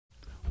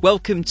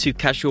Welcome to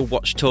Casual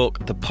Watch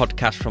Talk, the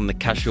podcast from the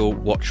Casual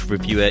Watch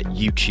Reviewer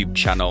YouTube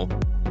channel.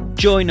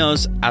 Join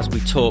us as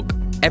we talk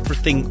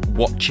everything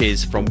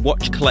watches, from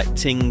watch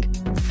collecting,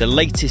 the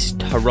latest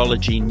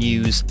horology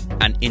news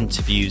and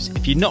interviews.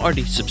 If you're not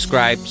already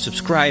subscribed,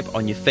 subscribe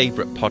on your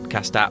favourite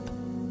podcast app.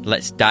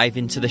 Let's dive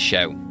into the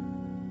show.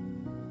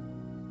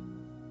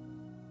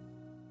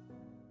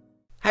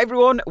 Hi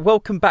everyone,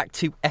 welcome back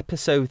to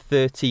episode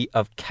 30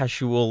 of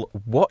Casual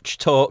Watch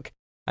Talk.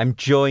 I'm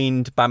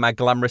joined by my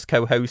glamorous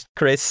co-host,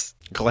 Chris.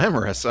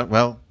 Glamorous?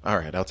 Well, all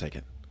right, I'll take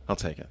it.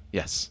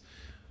 Yes.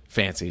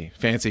 Fancy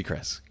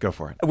Chris. Go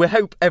for it. We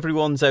hope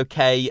everyone's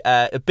okay.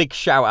 A big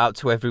shout out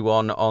to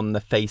everyone on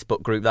the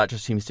Facebook group. That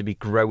just seems to be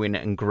growing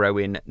and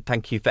growing.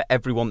 Thank you for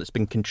everyone that's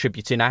been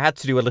contributing. I had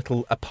to do a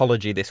little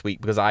apology this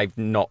week because I've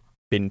not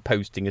been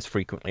posting as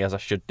frequently as I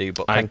should do,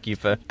 but thank you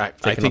for I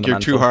think you're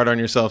too hard on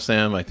yourself,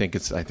 Sam. I think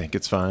it's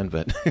fine,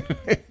 but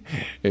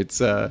it's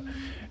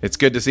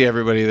good to see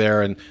everybody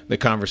there and the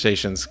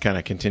conversation's kind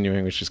of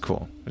continuing, which is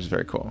cool. Which is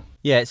very cool.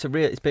 Yeah,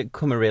 it's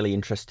become a really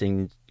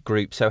interesting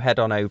group. So head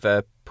on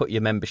over, put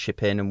your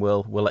membership in, and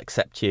we'll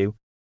accept you.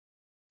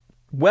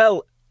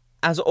 Well,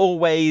 as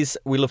always,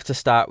 we love to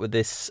start with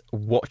this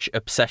watch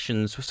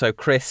obsessions. So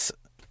Chris,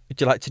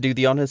 would you like to do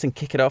the honors and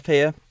kick it off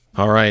here?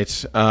 All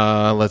right.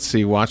 Let's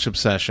see. Watch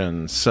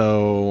obsession.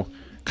 So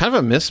kind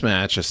of a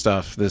mismatch of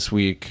stuff this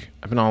week.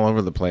 I've been all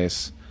over the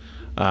place.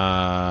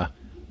 I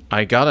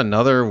got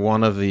another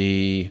one of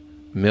the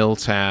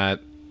Miltat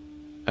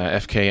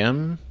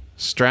FKM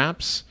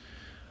straps.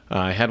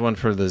 I had one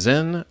for the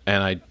Zen,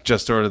 and I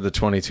just ordered the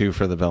 22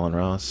 for the Bell &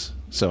 Ross.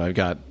 So I've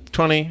got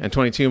 20 and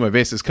 22. My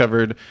base is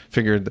covered.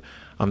 Figured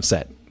I'm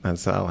set.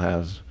 I'll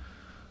have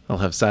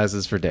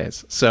sizes for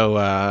days.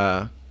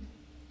 So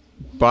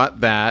bought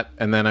that,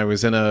 and then I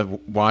was in a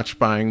watch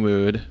buying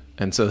mood,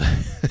 and so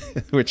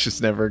which is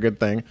never a good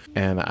thing.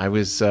 And I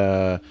was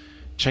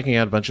checking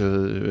out a bunch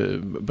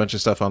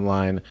of stuff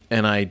online,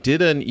 and I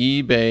did an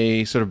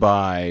eBay sort of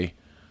buy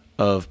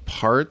of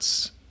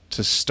parts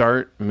to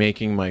start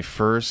making my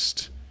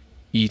first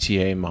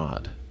ETA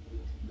mod.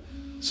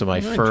 So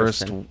my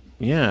first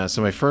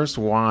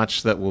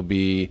watch that will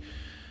be,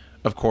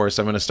 of course,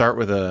 I'm going to start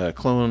with a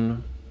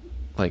clone,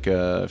 like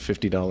a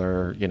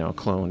 $50,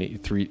 clone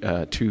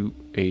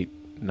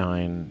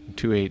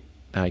 28928.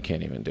 I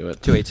can't even do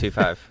it.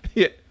 2825.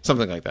 Yeah,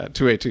 something like that.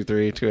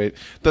 2823,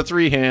 the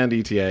 3-hand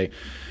ETA,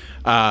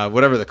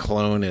 whatever the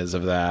clone is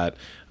of that.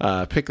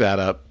 Pick that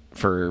up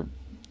for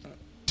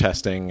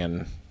testing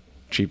and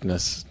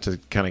cheapness to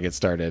kind of get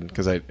started,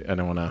 because I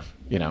don't want to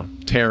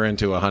tear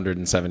into a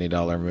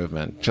 $170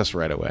 movement just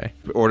right away.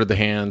 Ordered the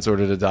hands,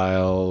 ordered a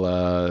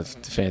dial,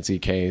 fancy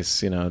case,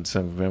 so I'm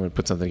going to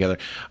put something together.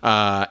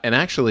 And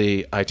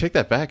actually, I take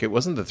that back. It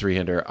wasn't the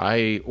 3-hander.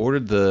 I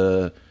ordered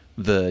the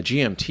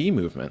GMT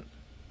movement.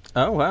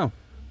 Oh, wow.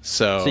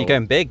 So you're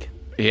going big.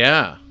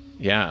 Yeah.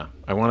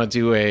 I want to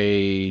do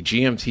a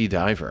GMT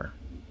diver.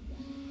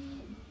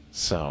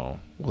 So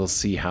we'll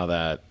see how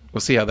that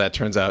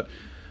turns out.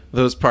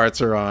 Those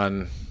parts are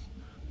on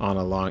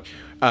a long...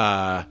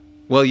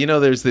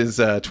 there's these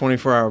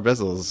 24-hour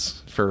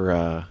bezels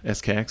for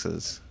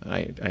SKXs.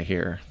 I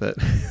hear that.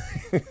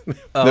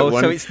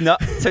 So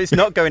it's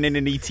not going in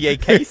an ETA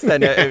case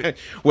then.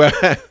 Well,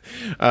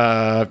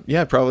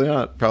 yeah, probably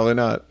not.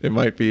 It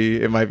might be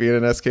in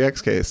an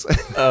SKX case.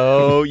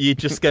 Oh, you're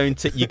going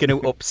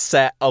to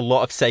upset a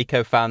lot of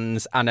Seiko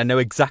fans, and I know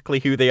exactly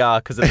who they are,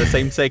 because they're the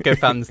same Seiko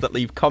fans that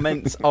leave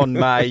comments on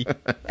my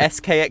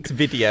SKX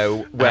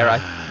video where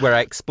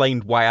I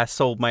explained why I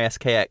sold my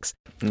SKX,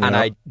 and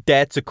I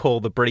dared to call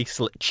the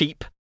bracelet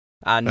cheap.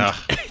 And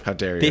how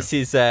dare you? This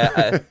is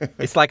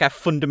it's like I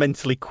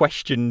fundamentally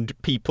questioned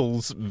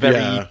people's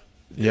very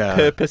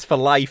purpose for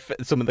life.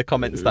 Some of the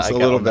comments that I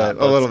got.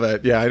 A little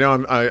bit. Yeah, I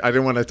know. I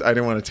didn't want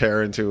to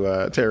tear into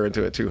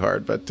it too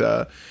hard, but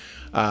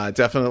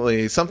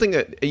definitely something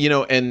that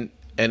and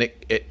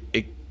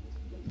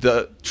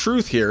the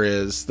truth here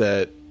is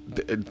that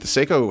the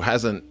Seiko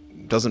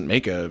doesn't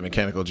make a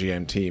mechanical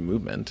GMT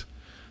movement.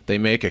 They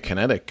make a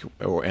kinetic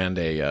and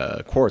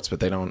a quartz,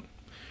 but they don't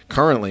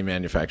currently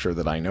manufacture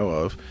that I know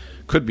of.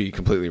 Could be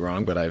completely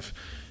wrong, but I've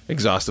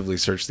exhaustively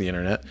searched the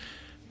internet.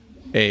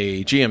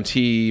 A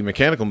GMT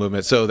mechanical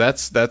movement. So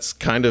that's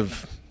kind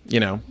of,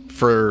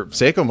 for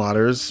Seiko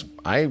modders,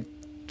 I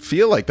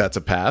feel like that's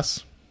a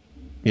pass.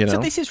 So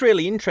this is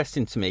really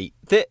interesting to me.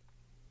 That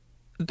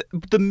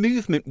the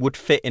movement would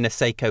fit in a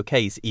Seiko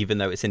case, even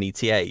though it's an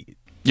ETA.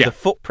 Yeah. The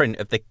footprint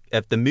of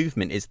the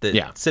movement is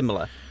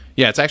similar.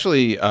 Yeah, it's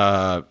actually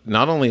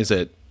not only is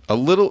it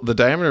the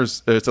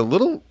diameter's it's a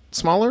little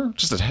smaller,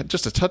 just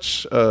a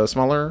touch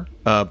smaller,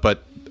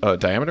 but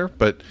diameter,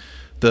 but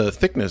the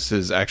thickness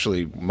is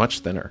actually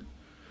much thinner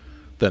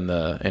than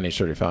the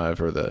NH35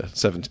 or the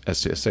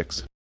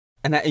STS6.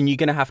 And you're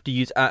going to have to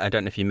use, I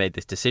don't know if you made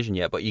this decision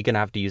yet, but you're going to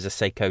have to use a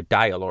Seiko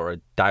dial or a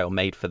dial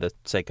made for the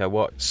Seiko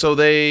watch. So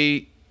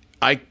I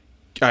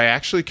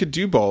actually could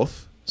do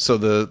both. So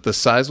the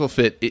size will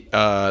fit,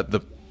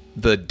 the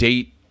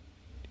date,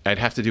 I'd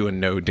have to do a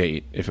no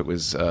date if it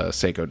was a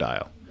Seiko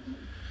dial.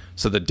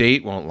 So the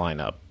date won't line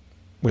up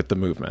with the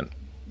movement.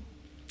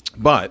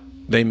 But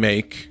they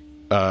make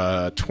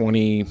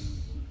 20,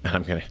 and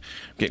I'm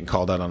getting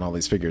called out on all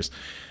these figures.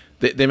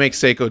 They make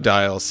Seiko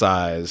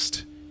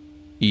dial-sized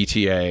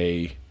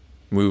ETA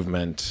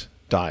movement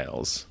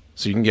dials.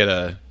 So you can get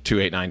a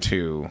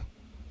 2892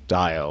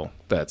 dial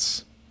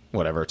that's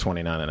whatever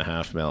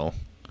 29.5 mil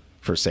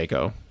for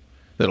Seiko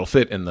that'll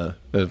fit in the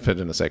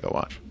Seiko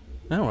watch.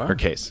 Oh wow. Or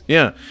case.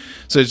 Yeah.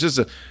 So it's just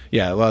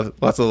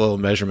lots of little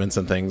measurements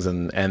and things,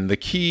 and the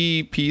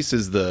key piece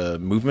is the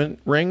movement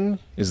ring,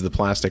 is the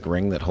plastic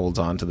ring that holds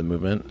on to the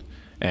movement.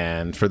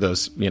 And for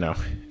those,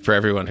 for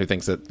everyone who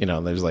thinks that,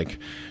 there's like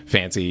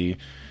fancy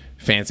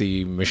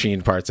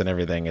machine parts and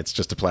everything, it's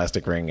just a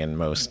plastic ring in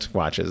most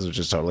watches, which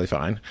is totally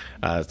fine.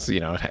 It's,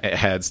 it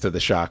adds to the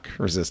shock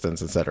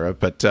resistance, etc.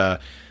 But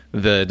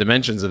the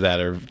dimensions of that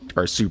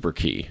are super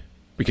key,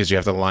 because you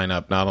have to line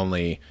up, not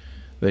only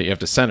that you have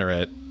to center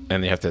it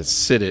and you have to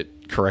sit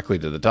it correctly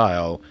to the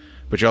dial,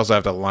 but you also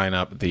have to line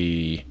up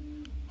the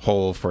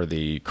hole for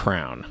the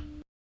crown.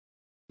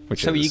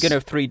 So are you going to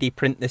 3D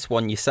print this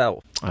one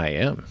yourself? I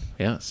am,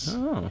 yes.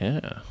 Oh.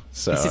 Yeah.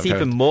 So this is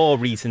even more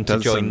reason to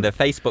join the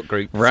Facebook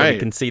group, right, so you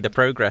can see the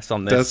progress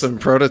on this. Done some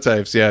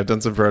prototypes, yeah. I've done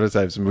some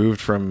prototypes.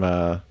 Moved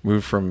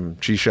from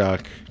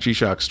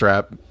G-Shock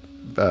strap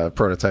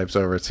prototypes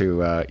over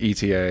to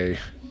ETA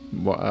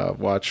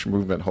watch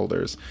movement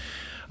holders.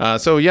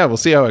 So yeah, we'll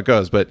see how it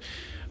goes. But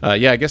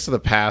I guess the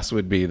pass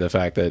would be the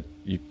fact that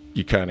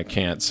you kind of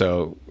can't,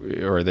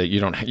 or that you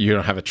don't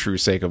have a true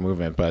Seiko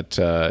movement, but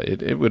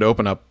it would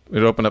open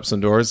up some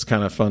doors. It's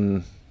kind of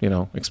fun,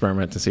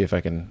 experiment to see if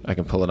I can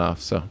pull it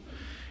off. So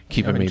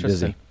keeping me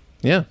busy.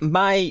 Yeah.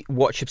 My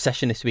watch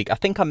obsession this week, I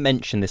think I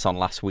mentioned this on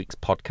last week's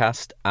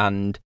podcast,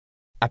 and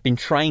I've been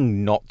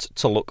trying not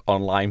to look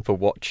online for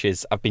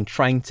watches. I've been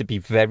trying to be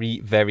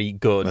very, very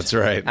good. That's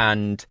right.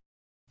 And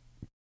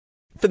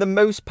for the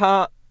most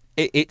part,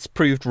 it's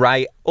proved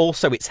right.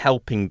 Also, it's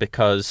helping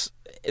because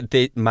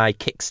my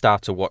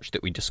Kickstarter watch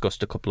that we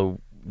discussed a couple of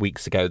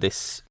weeks ago,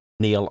 this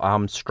Neil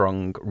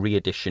Armstrong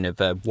re-edition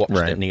of a watch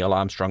that Neil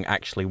Armstrong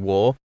actually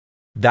wore,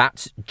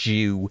 that's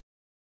due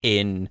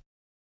in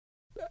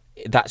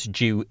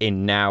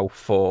now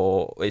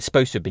for, it's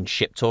supposed to have been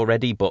shipped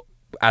already, but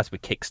as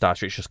with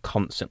Kickstarter, it's just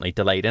constantly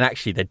delayed. And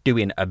actually, they're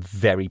doing a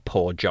very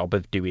poor job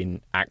of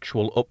doing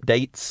actual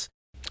updates.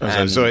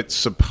 So it's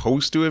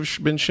supposed to have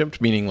been shipped,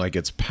 meaning like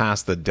it's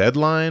past the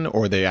deadline,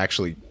 or they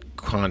actually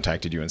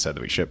contacted you and said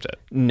that we shipped it?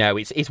 No,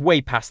 it's way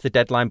past the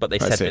deadline, but they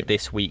said that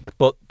this week.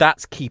 But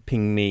that's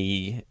keeping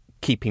me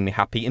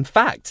happy. In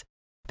fact,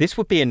 this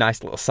would be a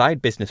nice little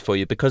side business for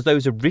you, because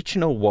those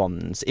original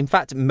ones, in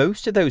fact,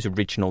 most of those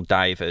original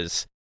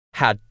divers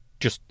had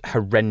just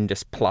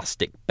horrendous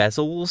plastic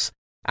bezels,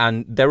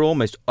 and they're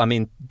almost,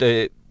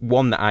 the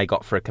one that I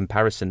got for a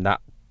comparison,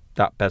 that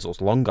bezel's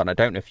long gone. I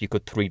don't know if you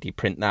could 3D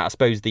print that. I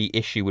suppose the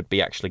issue would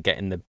be actually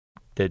getting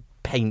the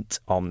paint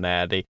on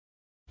there.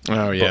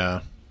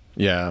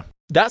 Yeah.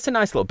 That's a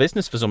nice little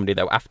business for somebody,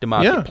 though.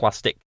 Aftermarket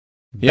plastic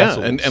bezels.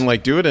 Yeah, and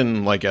like do it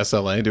in like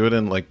SLA, do it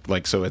in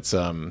like so it's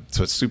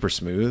super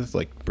smooth.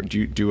 Like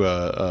do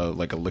a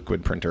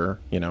liquid printer,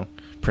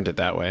 print it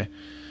that way.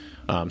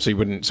 So it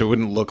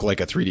wouldn't look like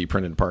a 3D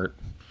printed part.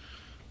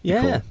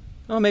 Yeah. Cool.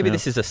 Oh, maybe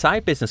this is a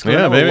side business.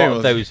 Yeah, maybe a lot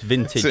of those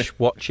vintage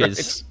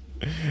watches.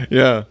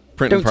 Yeah.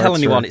 Don't tell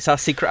anyone. It's our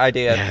secret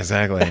idea. Yeah,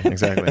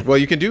 exactly. Well,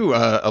 you can do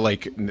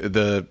like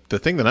the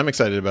thing that I'm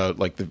excited about,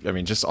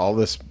 just all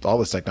this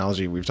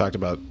technology we've talked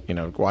about,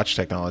 watch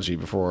technology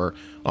before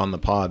on the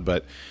pod,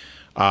 but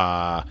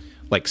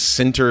like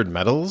sintered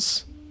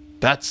metals,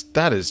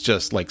 that is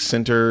just like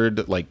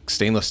sintered like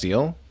stainless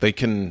steel. They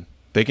can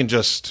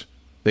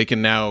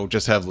now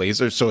just have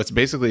lasers. So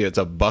it's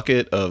a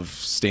bucket of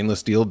stainless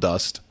steel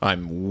dust.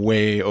 I'm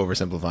way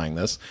oversimplifying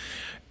this.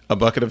 A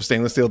bucket of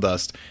stainless steel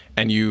dust,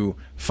 and you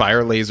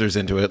fire lasers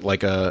into it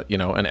like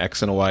an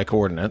X and a Y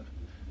coordinate,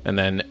 and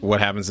then what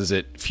happens is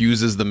it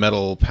fuses the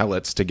metal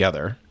pellets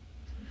together,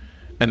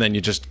 and then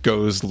you just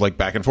goes like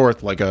back and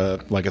forth like a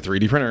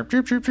 3D printer,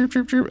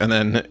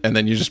 and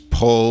then you just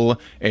pull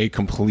a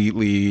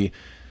completely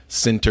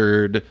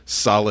sintered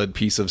solid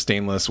piece of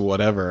stainless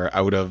whatever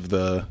out of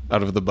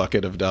the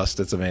bucket of dust.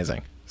 It's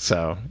amazing.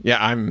 So yeah,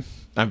 I'm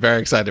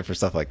very excited for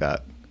stuff like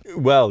that.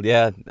 Well,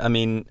 yeah.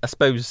 I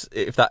suppose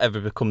if that ever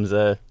becomes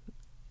a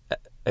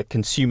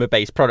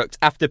consumer-based product,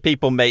 after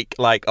people make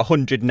like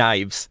 100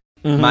 knives,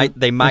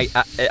 they might.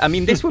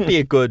 This would be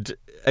a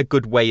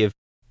good way of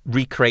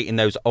recreating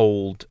those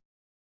old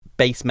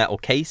base metal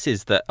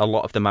cases that a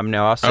lot of them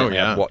are certainly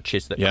have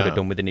watches that could have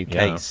done with a new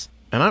case.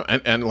 And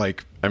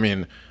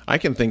I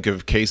can think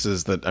of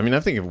cases that I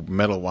think of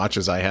metal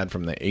watches I had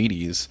from the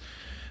 80s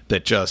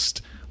that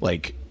just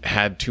like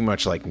had too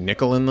much like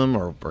nickel in them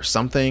or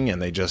something,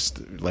 and they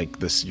just like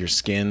your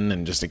skin,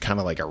 and just it kind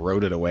of like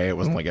eroded away. It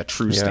wasn't like a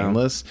true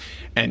stainless.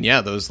 And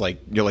those like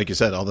you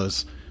said, all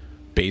those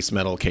base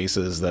metal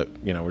cases that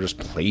were just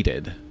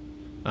plated.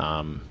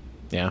 Someone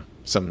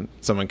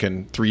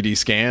can 3D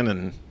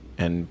scan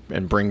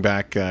and bring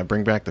back the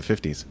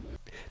 50s.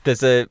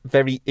 There's a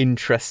very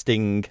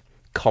interesting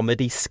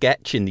comedy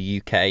sketch in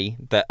the UK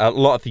that a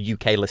lot of the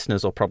UK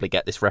listeners will probably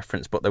get this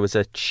reference, but there was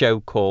a show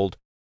called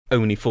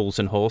Only Fools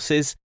and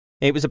Horses.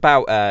 It was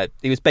about,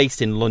 it was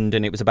based in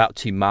London. It was about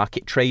two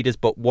market traders,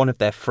 but one of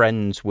their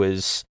friends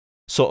was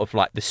sort of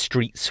like the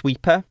street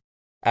sweeper.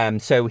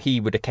 So he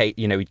would,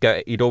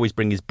 he'd always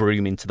bring his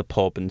broom into the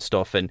pub and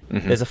stuff. And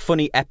there's a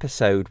funny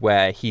episode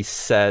where he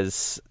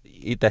says,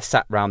 they're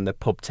sat round the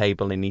pub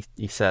table and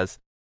he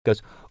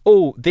goes,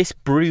 "Oh, this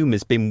broom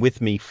has been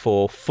with me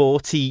for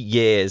 40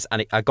 years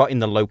and I got in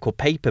the local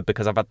paper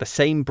because I've had the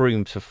same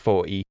broom for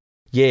 40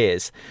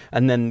 years.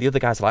 And then the other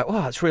guys are like,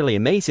 "Oh, that's really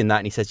amazing that."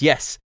 And he says,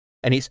 "Yes.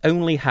 And it's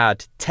only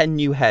had 10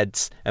 new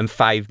heads and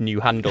 5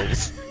 new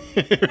handles."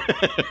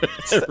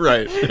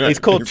 Right. It's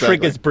called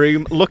Trigger's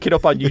Broom. Look it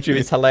up on YouTube.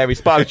 It's hilarious.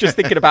 But I was just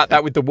thinking about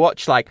that with the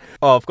watch. Like,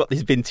 oh, I've got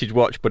this vintage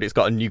watch, but it's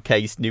got a new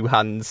case, new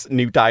hands,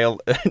 new dial,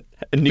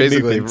 a new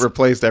Basically movement.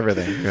 replaced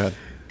everything. Good.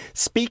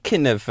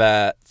 Speaking of,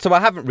 so I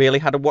haven't really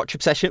had a watch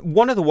obsession.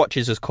 One of the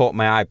watches has caught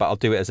my eye, but I'll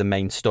do it as a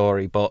main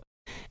story. But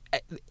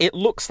it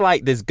looks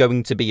like there's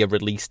going to be a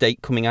release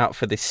date coming out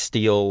for this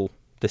the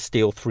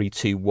Steel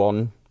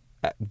 321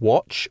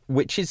 watch,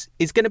 which is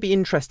going to be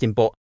interesting.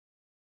 But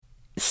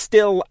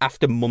still,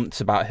 after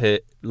months about her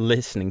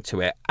listening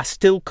to it, I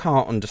still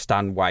can't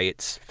understand why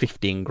it's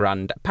 15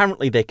 grand.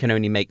 Apparently, they can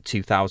only make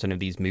 2,000 of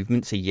these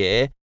movements a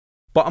year.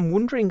 But I'm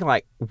wondering,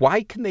 like,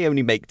 why can they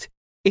only make...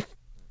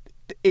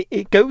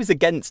 It goes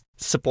against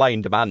supply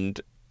and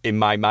demand in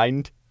my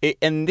mind.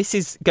 And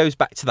this goes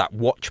back to that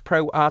Watch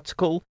Pro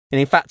article. And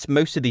in fact,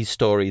 most of these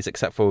stories,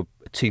 except for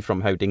 2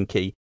 from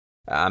Hodinkee,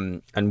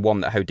 and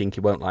one that Hodinkee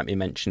won't like me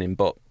mentioning,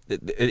 but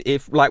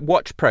if like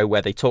Watch Pro,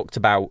 where they talked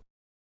about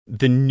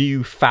the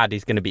new fad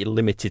is going to be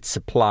limited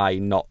supply,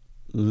 not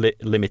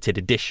limited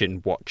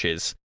edition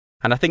watches.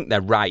 And I think they're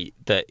right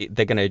that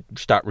they're going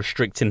to start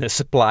restricting the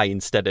supply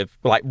instead of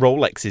like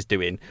Rolex is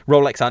doing.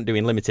 Rolex aren't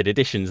doing limited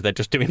editions; they're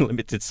just doing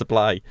limited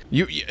supply.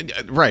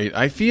 Right.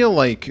 I feel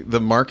like the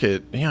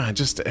market. Yeah,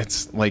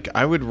 it's like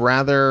I would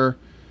rather.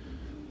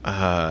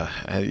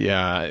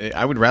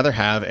 I would rather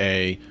have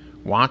a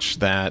watch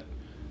that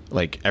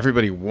like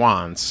everybody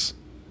wants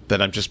that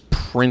I'm just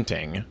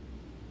printing.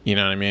 You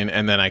know what I mean?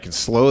 And then I can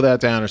slow that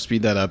down or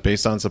speed that up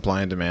based on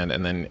supply and demand,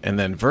 and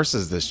then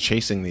versus this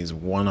chasing these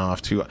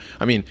one-off two.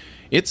 I mean,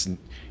 it's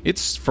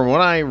from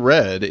what I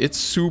read, it's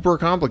super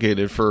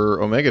complicated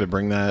for Omega to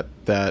bring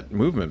that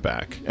movement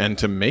back and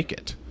to make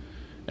it,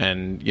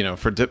 and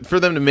for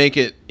them to make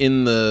it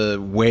in the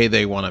way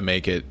they want to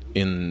make it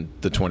in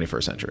the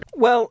 21st century.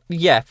 Well,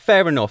 yeah,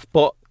 fair enough,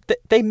 but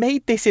they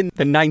made this in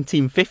the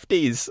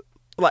 1950s.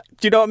 Like,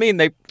 do you know what I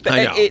mean?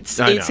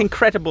 It's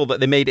incredible that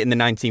they made it in the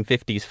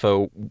 1950s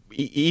for,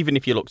 even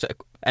if you looked at...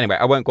 Anyway,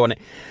 I won't go on it.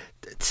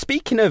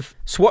 Speaking of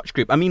Swatch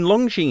Group, I mean,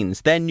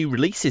 Longines, their new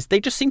releases, they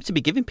just seem to be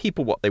giving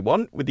people what they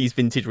want with these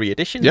vintage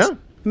reeditions. Yeah.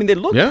 I mean, they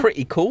look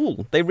pretty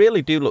cool. They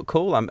really do look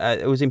cool. I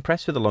was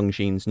impressed with the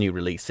Longines new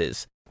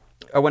releases.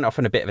 I went off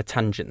on a bit of a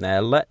tangent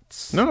there. No,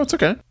 it's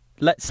okay.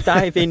 Let's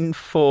dive in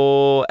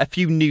for a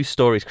few news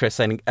stories, Chris.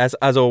 And as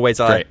always,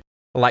 Great.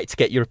 I'd like to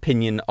get your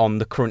opinion on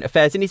the current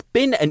affairs. And it's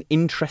been an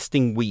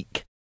interesting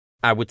week,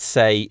 I would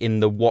say,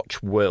 in the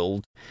watch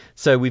world.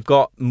 So we've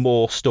got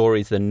more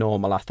stories than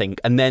normal, I think.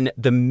 And then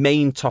the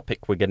main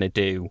topic we're going to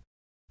do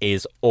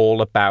is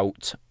all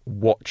about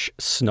watch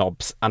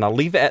snobs. And I'll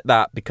leave it at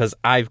that because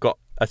I've got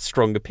a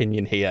strong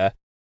opinion here.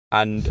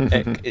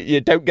 And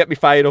you don't get me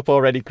fired up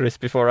already, Chris,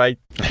 before I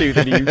do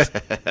the news.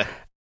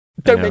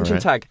 Don't mention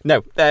right? Tag.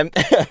 No.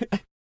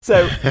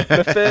 So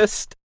the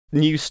first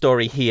news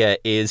story here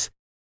is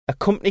a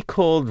company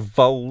called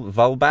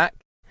Volbach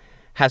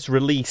has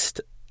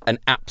released an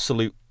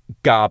absolute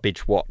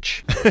garbage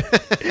watch.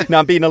 Now,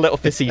 I'm being a little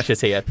facetious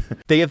here.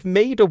 They have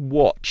made a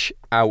watch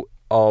out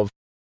of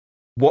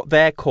what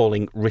they're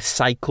calling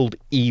recycled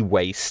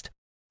e-waste.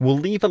 We'll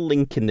leave a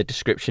link in the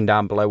description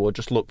down below, or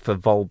just look for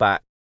Volbach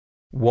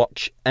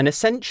watch. And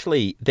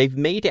essentially, they've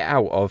made it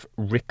out of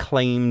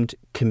reclaimed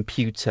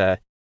computer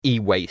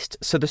e-waste.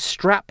 So the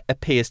strap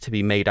appears to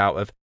be made out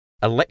of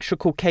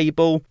electrical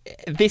cable.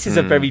 This is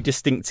a very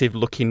distinctive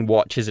looking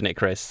watch, isn't it,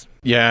 Chris?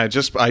 Yeah,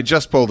 I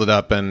just pulled it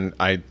up and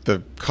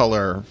the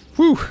color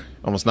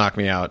almost knocked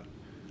me out.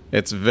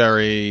 It's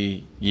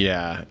very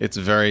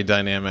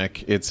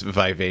dynamic. It's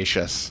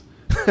vivacious.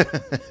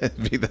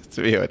 That's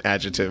an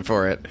adjective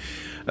for it.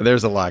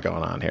 There's a lot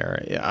going on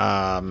here.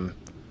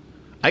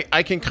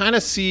 I can kind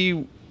of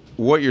see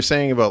what you're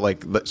saying about,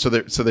 like, so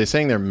they're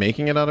saying they're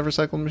making it out of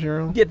recycled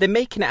material? Yeah, they're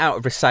making it out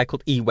of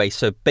recycled e-waste.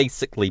 So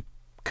basically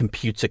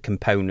computer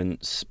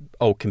components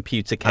or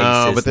computer cases.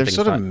 Oh, but they're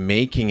sort of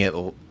making it.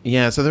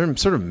 Yeah, so they're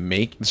sort of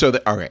making. So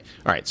all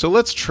right. So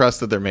let's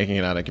trust that they're making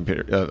it out of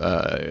computer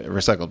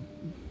recycled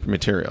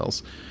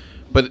materials,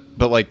 but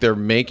like they're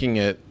making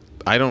it.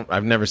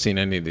 I've never seen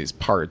any of these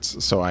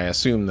parts, so I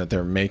assume that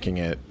they're making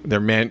it. They're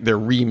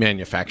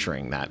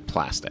remanufacturing that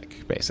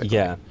plastic basically.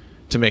 Yeah.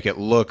 To make it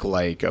look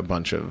like a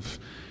bunch of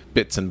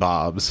bits and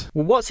bobs.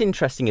 Well, what's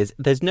interesting is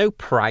there's no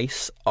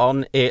price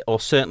on it, or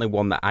certainly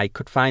one that I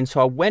could find.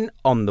 So I went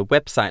on the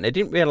website and I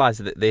didn't realize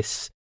that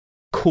this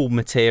Cool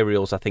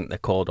Materials, I think they're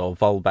called, or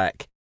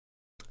Volbeck.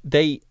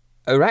 They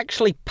are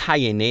actually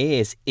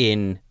pioneers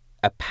in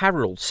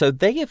apparel. So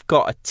they have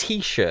got a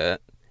t-shirt,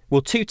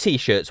 well, 2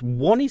 t-shirts.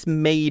 One is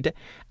made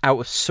out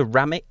of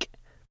ceramic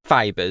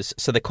fibers,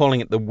 so they're calling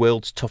it the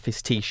world's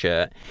toughest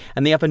t-shirt,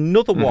 and they have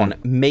another one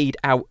made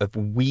out of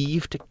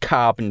weaved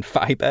carbon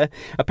fiber.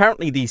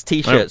 Apparently these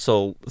t-shirts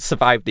will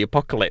survive the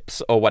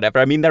apocalypse or whatever.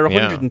 I mean, they're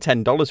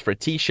 $110 for a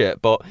t-shirt,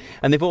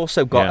 and they've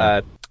also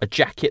got a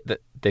jacket that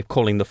they're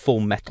calling the Full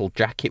Metal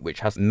Jacket, which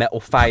has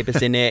metal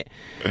fibers in it.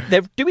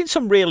 They're doing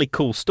some really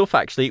cool stuff,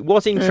 actually. It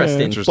was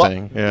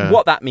interesting.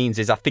 What that means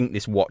is I think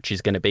this watch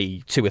is going to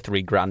be $2 or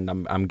 $3 grand,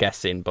 I'm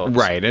guessing. But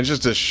right, and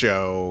just a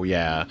show,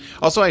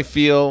 Also, I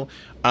feel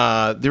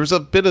there was a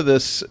bit of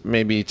this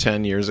maybe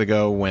 10 years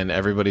ago when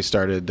everybody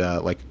started,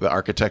 like the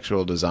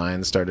architectural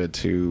design started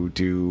to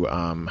do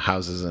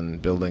houses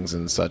and buildings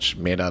and such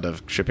made out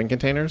of shipping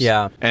containers.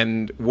 Yeah.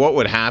 And what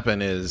would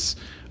happen is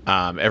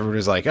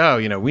everybody's like, oh,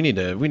 we need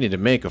to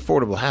make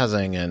affordable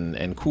housing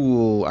and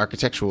cool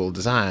architectural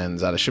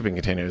designs out of shipping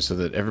containers so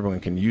that everyone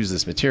can use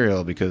this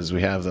material because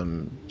we have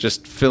them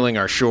just filling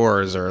our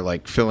shores or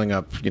like filling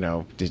up,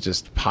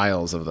 just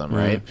piles of them,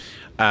 right?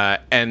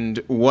 And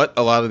what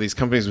a lot of these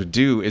companies would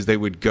do is they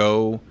would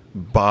go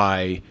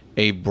buy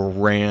a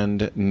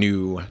brand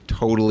new,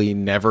 totally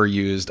never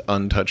used,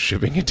 untouched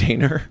shipping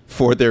container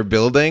for their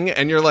building.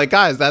 And you're like,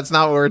 guys, that's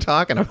not what we're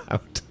talking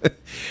about.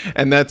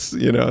 And that's,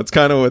 it's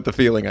kind of what the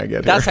feeling I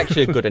get That's here.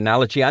 actually a good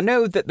analogy. I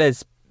know that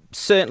there's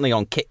certainly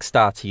on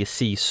Kickstarter, you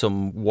see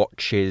some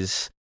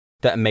watches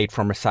that are made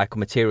from recycled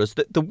materials.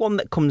 The one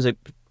that comes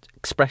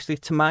expressly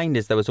to mind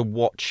is there was a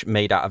watch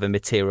made out of a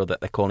material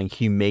that they're calling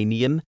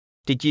humanium.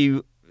 Did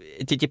you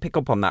pick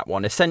up on that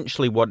one?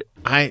 Essentially, what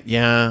I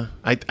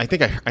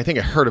think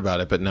I heard about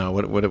it, but no,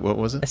 what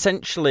was it?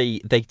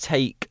 Essentially, they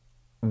take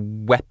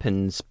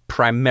weapons,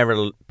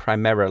 primarily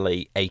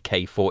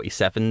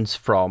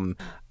AK-47s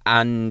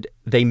and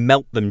they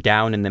melt them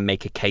down and then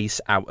make a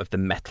case out of the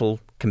metal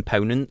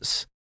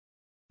components.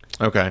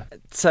 Okay.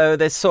 So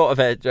there's sort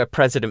of a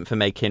precedent for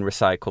making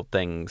recycled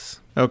things.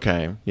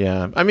 Okay.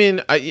 Yeah. I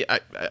mean, I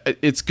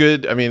it's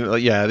good. I mean,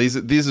 these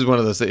is one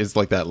of those. It's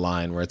like that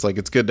line where it's like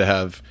it's good to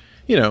have.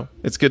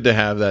 It's good to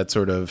have that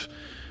sort of,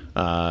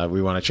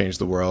 we want to change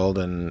the world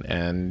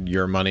and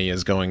your money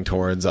is going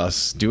towards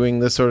us doing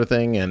this sort of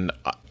thing. And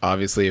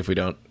obviously, if we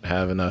don't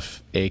have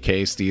enough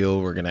AK steel,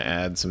 we're going to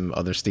add some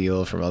other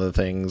steel from other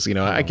things.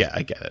 I get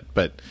it,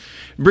 but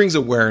it brings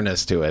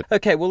awareness to it.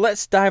 Okay, well,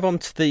 let's dive on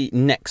to the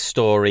next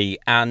story.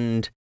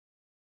 And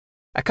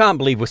I can't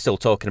believe we're still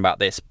talking about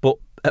this, but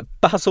at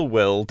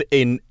Baselworld,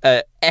 in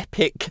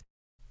epic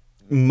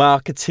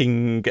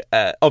marketing,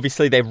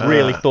 obviously they've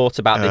really thought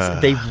about this.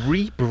 They've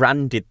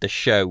rebranded the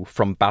show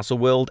from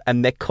Baselworld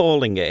and they're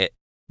calling it,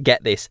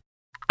 get this,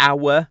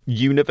 Our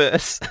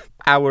Universe.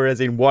 Our as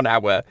in 1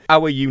 hour.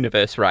 Our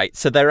Universe, right?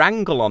 So their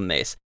angle on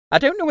this, I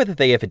don't know whether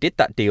they ever did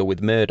that deal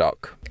with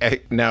Murdoch.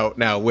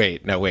 Now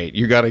wait.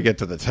 You got to get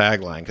to the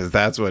tagline because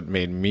that's what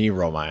made me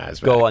roll my eyes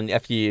back. Go on,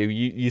 after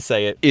you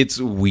say it. It's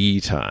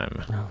we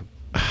time.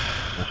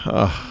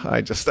 Oh,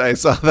 I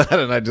saw that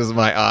and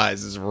my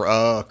eyes is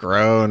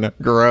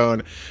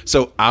grown.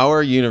 So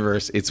Our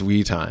Universe, it's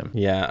we time.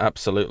 Yeah,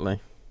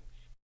 absolutely.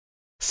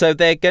 So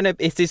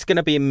it is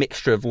gonna be a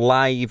mixture of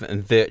live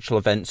and virtual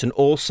events and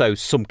also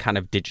some kind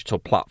of digital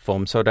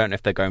platform. So I don't know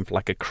if they're going for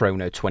like a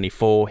Chrono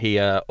 24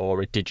 here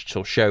or a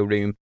digital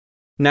showroom.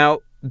 Now,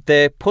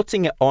 they're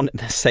putting it on at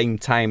the same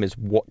time as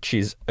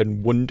Watches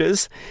and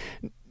Wonders,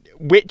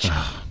 which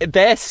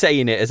they're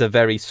saying it as a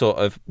very sort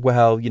of,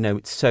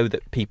 it's so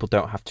that people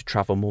don't have to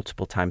travel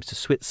multiple times to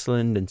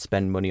Switzerland and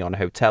spend money on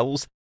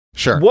hotels.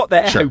 Sure. What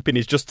they're hoping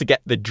is just to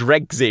get the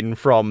dregs in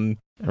from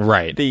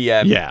the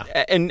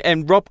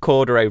and Rob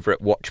Corder over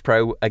at Watch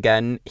Pro,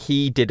 again,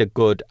 he did a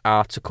good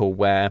article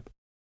where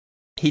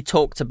he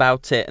talked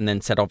about it and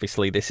then said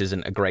obviously this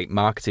isn't a great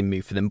marketing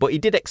move for them, but he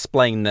did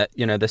explain that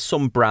there's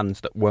some brands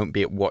that won't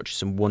be at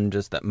Watches and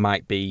Wonders that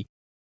might be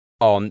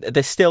on.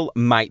 There still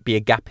might be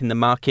a gap in the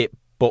market,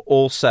 but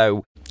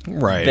also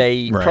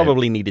they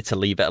probably needed to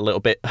leave it a little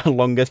bit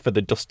longer for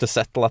the dust to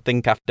settle, I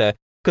think, after,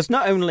 because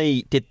not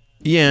only did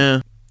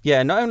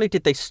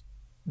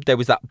there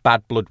was that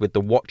bad blood with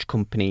the watch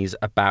companies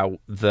about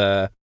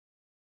the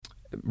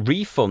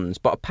refunds,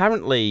 but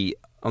apparently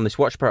on this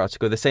Watch Pro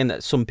article they're saying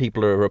that some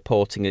people are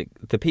reporting,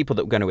 the people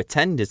that were going to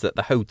attend, is that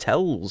the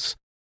hotels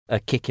are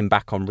kicking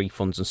back on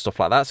refunds and stuff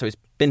like that. So it's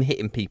been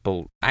hitting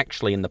people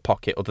actually in the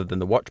pocket other than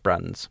the watch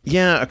brands.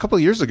 Yeah, a couple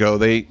of years ago,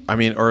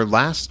 or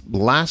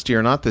last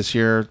year, not this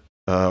year,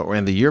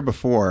 and the year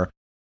before,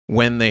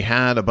 when they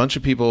had a bunch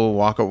of people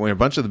walk away, a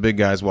bunch of the big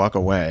guys walk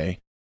away.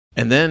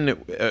 And then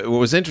what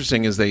was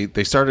interesting is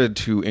they started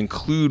to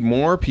include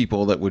more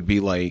people that would be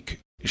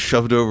like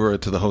shoved over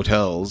to the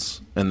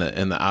hotels and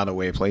the out of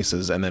way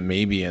places, and then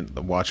maybe in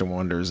the Watch and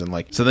Wonders, and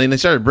like, so then they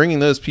started bringing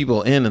those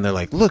people in, and they're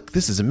like, look,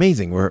 this is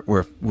amazing.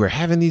 We're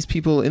having these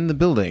people in the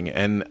building,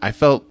 and I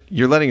felt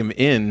you're letting them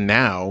in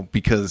now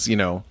because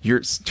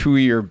two of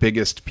your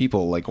biggest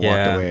people like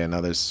walked away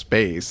another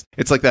space.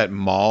 It's like that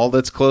mall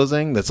that's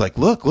closing. That's like,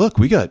 look,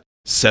 we got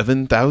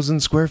 7,000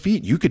 square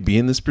feet. You could be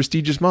in this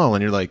prestigious mall,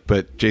 and you're like,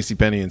 but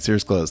JCPenney and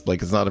Sears closed.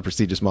 Like, it's not a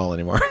prestigious mall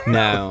anymore.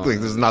 No, like,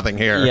 there's nothing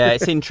here. Yeah,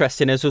 it's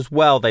interesting as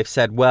well. They've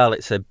said, well,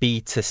 it's a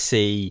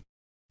B2C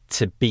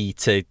to B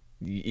to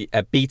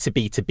a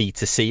B2B to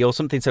B2C or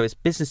something. So it's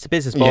business to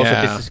business, but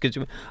also business to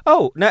consumer.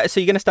 Oh no! So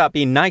you're going to start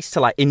being nice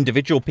to like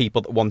individual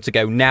people that want to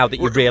go now that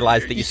you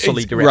realise that you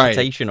sullied your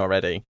reputation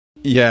already.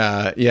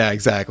 Yeah,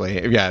 exactly.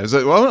 Yeah, it was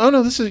like, oh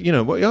no, this is,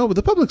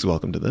 the public's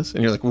welcome to this.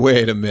 And you're like,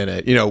 wait a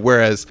minute.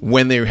 Whereas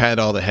when they had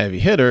all the heavy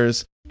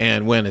hitters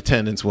and when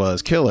attendance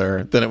was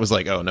killer, then it was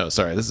like, oh no,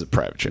 sorry, this is a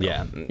private show.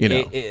 Yeah.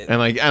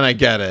 And I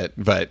get it,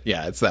 but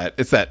yeah, it's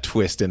that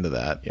twist into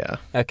that. Yeah.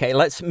 Okay,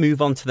 let's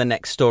move on to the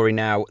next story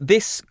now.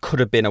 This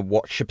could have been a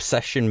watch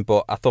obsession,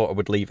 but I thought I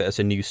would leave it as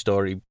a news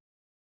story.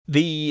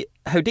 The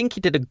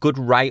Hodinkee did a good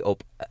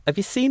write-up. Have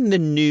you seen the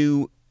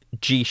new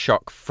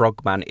G-Shock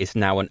Frogman is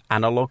now an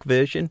analog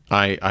version?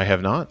 I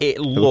have not. It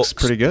looks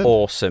pretty good.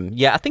 Awesome.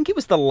 Yeah, I think it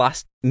was the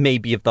last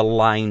maybe of the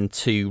line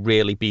to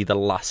really be the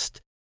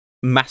last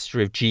Master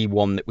of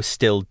G1 that was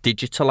still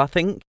digital, I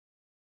think.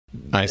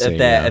 I see.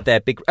 Their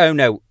big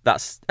because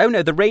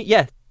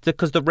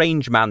the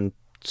Rangeman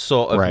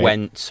sort of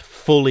went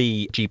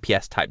fully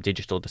GPS type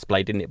digital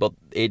display, didn't it? But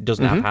it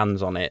doesn't have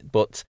hands on it.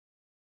 But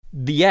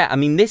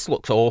this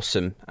looks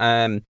awesome.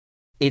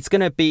 It's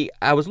going to be,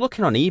 I was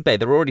looking on eBay,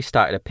 they're already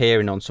started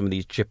appearing on some of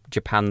these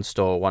Japan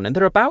store one, and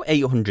they're about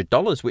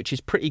 $800, which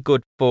is pretty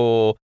good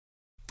for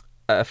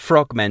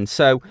Frogmen.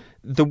 So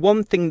the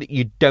one thing that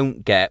you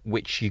don't get,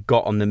 which you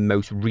got on the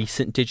most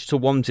recent digital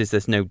ones, is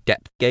there's no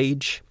depth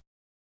gauge.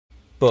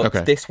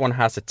 But this one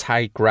has a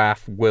tide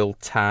graph, world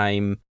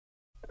time.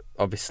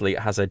 Obviously, it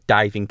has a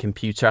diving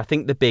computer. I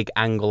think the big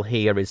angle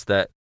here is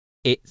that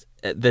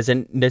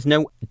there's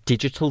no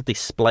digital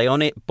display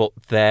on it, but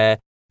they're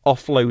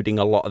offloading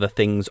a lot of the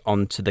things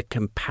onto the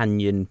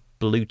companion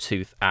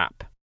Bluetooth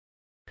app.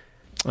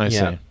 I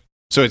see.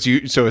 So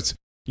it's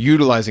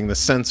utilizing the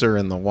sensor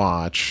in the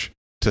watch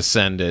to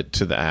send it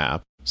to the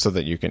app so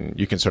that you can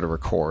sort of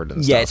record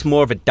and stuff. Yeah, it's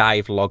more of a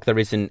dive log. There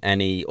isn't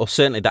any, or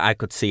certainly that I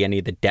could see any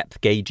of the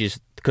depth gauges,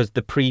 because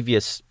the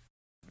previous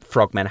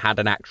Frogmen had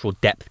an actual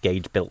depth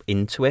gauge built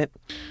into it.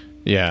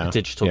 Yeah. A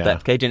digital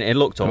depth gauge, and it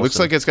looked awesome. It looks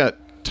like it's got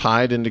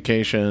tide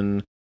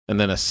indication and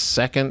then a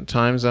second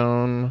time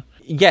zone.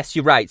 Yes,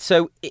 you're right.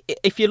 So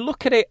if you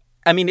look at it,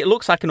 it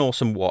looks like an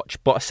awesome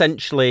watch, but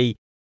essentially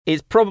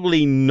it's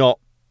probably not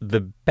the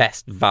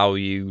best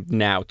value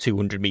now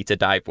 200-meter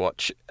dive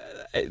watch.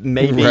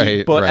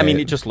 Maybe, but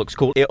it just looks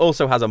cool. It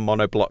also has a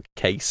monoblock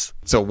case.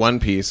 So one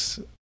piece,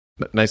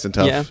 nice and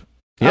tough. Yeah.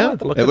 I like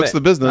the look of it. It looks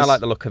the business. I like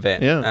the look of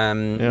it. Yeah.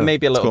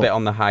 Maybe a little bit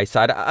on the high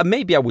side.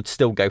 Maybe I would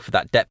still go for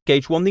that depth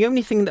gauge one. The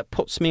only thing that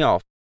puts me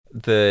off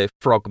the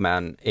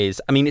Frogman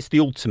is, it's the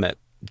ultimate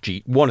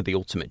one of the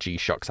ultimate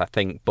G-Shocks, I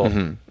think, but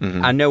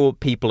I know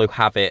people who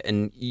have it,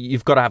 and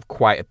you've got to have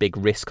quite a big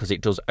wrist because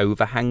it does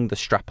overhang the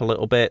strap a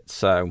little bit.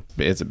 So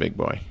it's a big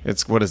boy.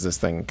 What is this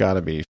thing? Got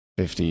to be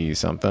 50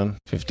 something,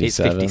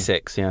 57. It's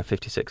 56,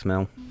 56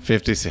 mil.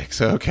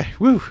 56. Okay,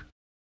 woo,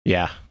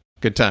 yeah,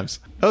 good times.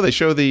 Oh, they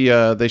show the.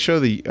 Oh,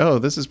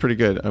 this is pretty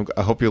good.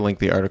 I hope you link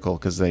the article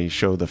because they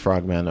show the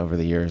Frogman over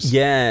the years.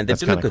 Yeah, they've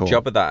done a good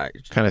job of that.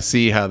 Kind of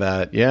see how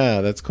that.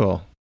 Yeah, that's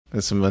cool.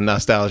 There's some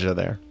nostalgia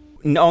there.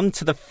 On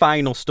to the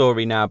final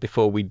story now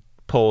before we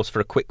pause for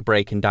a quick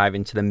break and dive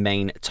into the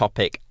main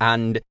topic.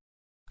 And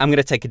I'm going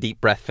to take a deep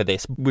breath for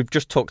this. We've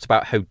just talked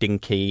about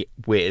Hodinkee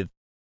with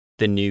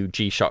the new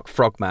G-Shock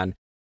Frogman,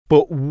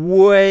 but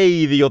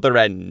way the other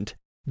end.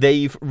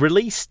 They've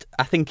released,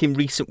 I think in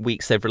recent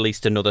weeks, they've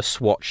released another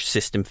Swatch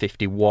System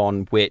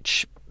 51,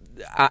 which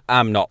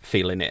I'm not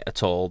feeling it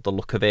at all, the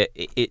look of it.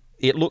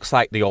 It looks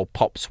like the old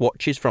pop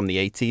swatches from the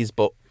 80s,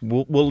 but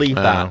we'll leave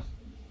that.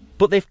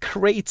 But they've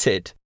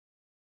created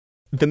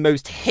the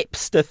most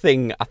hipster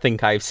thing I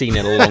think I've seen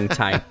in a long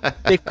time.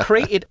 They've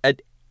created an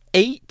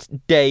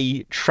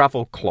 8-day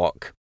travel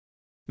clock,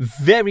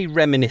 very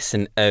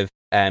reminiscent of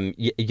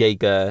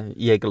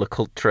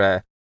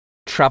Jaeger-LeCoultre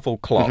travel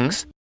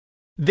clocks.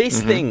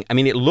 This thing,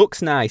 it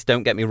looks nice,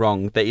 don't get me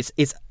wrong, but it's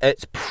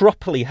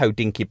properly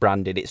Hodinkee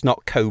branded. It's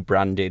not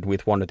co-branded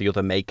with one of the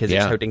other makers.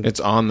 Yeah, it's Hodinkee. It's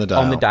on the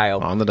dial. On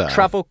the dial.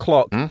 Travel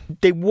clock.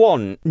 They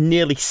won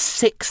nearly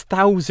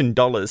 $6,000,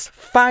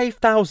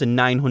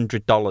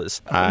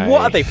 $5,900.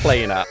 What are they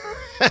playing at?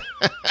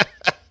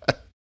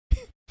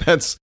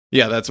 That's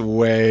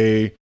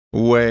way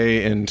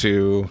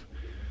into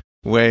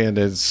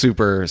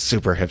super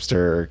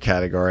hipster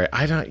category.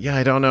 I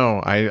don't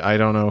know. I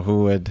don't know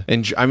who would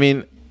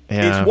enjoy.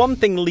 Yeah. It's one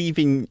thing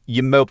leaving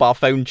your mobile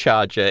phone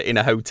charger in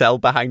a hotel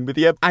behind with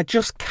you. I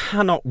just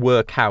cannot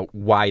work out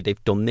why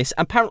they've done this.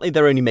 Apparently,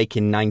 they're only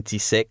making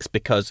 96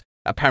 because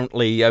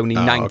Apparently only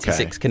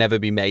 96 can ever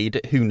be made.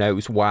 Who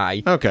knows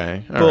why?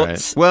 Okay, all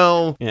right.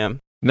 Well, yeah.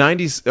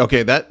 90s.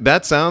 Okay,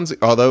 that sounds.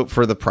 Although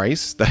for the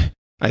price, that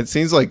it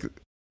seems like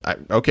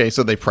okay.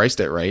 So they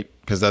priced it right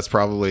because that's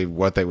probably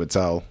what they would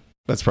sell.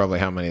 That's probably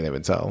how many they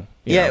would sell.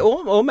 Yeah, it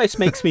almost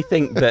makes me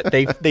think that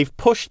they've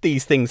pushed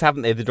these things,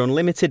 haven't they? They've done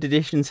limited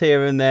editions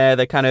here and there.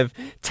 They're kind of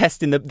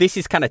testing this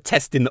is kind of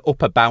testing the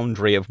upper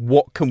boundary of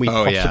what can we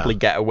possibly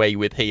get away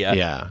with here.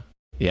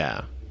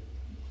 Yeah.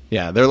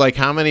 They're like,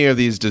 how many of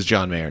these does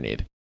John Mayer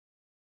need?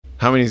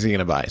 How many is he going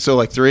to buy? So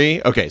like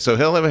 3. Okay, so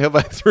he'll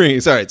buy 3.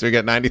 Sorry, so we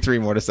got 93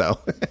 more to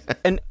sell.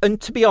 and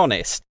to be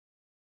honest,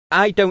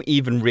 I don't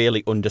even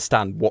really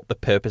understand what the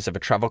purpose of a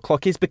travel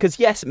clock is because,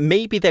 yes,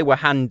 maybe they were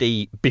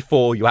handy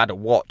before you had a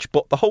watch,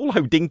 but the whole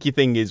Hodinkee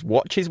thing is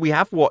watches. We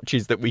have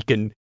watches that we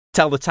can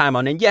tell the time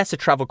on, and yes, a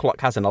travel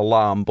clock has an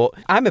alarm, but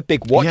I'm a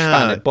big watch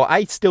fan, but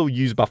I still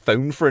use my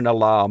phone for an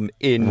alarm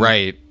in...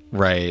 Right.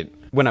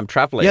 When I'm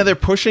traveling. Yeah, they're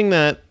pushing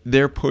that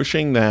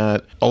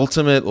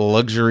ultimate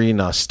luxury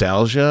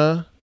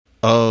nostalgia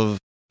of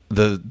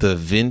the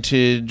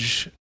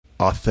vintage,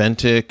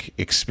 authentic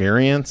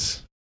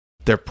experience.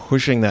 They're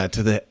pushing that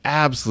to the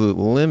absolute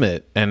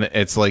limit, and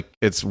it's like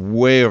it's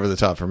way over the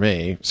top for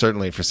me.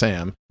 Certainly for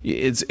Sam,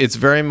 it's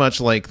very much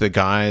like the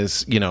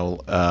guys,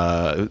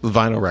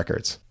 vinyl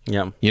records.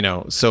 Yeah,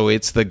 so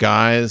it's the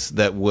guys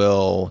that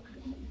will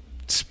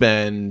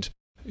spend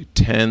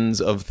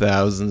tens of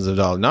thousands of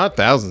dollars, not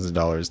thousands of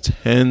dollars,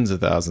 tens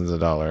of thousands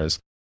of dollars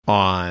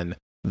on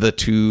the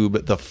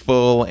tube, the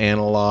full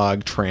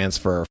analog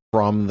transfer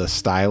from the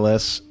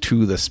stylus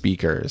to the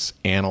speakers,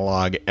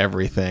 analog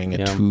everything,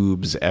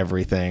 tubes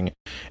everything.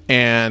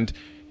 And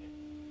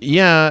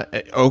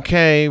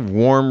okay,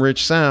 warm,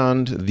 rich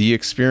sound, the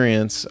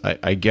experience,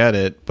 I get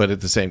it, but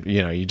at the same,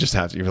 you just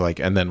have to, you're like,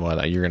 and then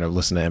what, you're going to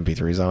listen to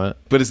MP3s on it?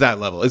 But it's that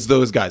level. It's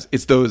those guys.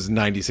 It's those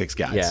 96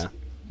 guys.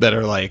 That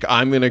are like,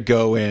 I'm going to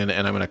go in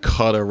and I'm going to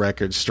cut a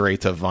record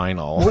straight to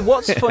vinyl. Well,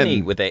 what's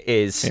funny with it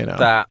is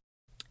that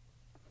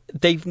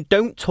they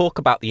don't talk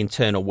about the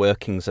internal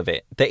workings of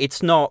it. That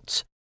it's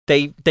not...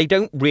 They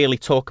don't really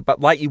talk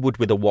about, like you would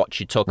with a watch,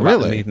 you talk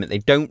about the movement. They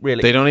don't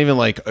even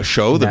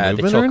show the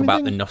movement. They talk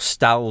about the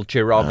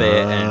nostalgia of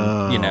it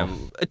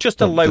and, just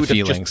a load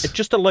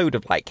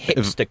of like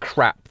hipster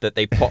crap that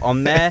they put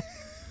on there.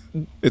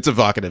 It's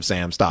evocative,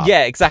 Sam. Stop.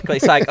 Yeah, exactly.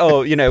 It's like,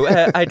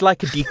 I'd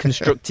like a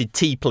deconstructed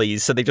tea,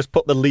 please. So they just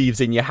put the leaves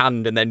in your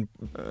hand and then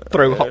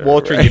throw hot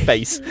water in your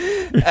face.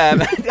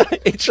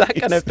 It's that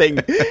kind of thing.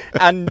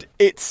 And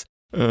it's...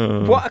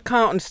 What I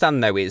can't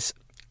understand, though, is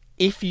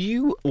if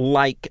you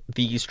like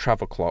these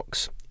travel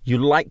clocks, you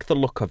like the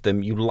look of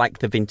them, you like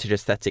the vintage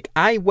aesthetic.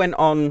 I went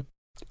on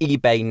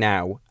eBay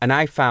now and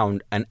I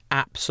found an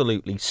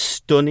absolutely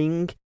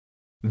stunning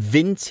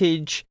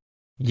vintage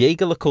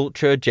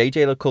Jaeger-LeCoultre,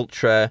 JJ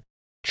LeCoultre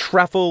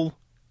travel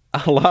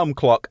alarm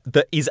clock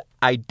that is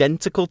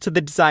identical to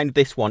the design of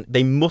this one.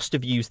 They must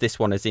have used this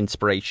one as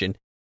inspiration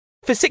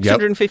for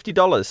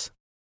 $650.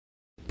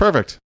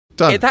 Perfect.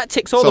 Done. That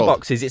ticks all the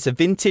boxes. It's a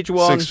vintage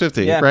one.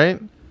 $650, right?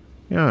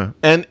 Yeah.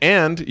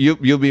 And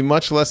you'll be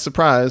much less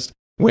surprised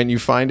when you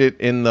find it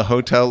in the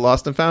hotel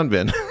lost and found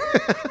bin.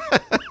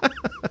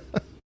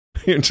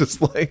 You're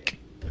just like,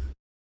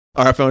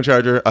 iPhone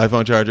charger,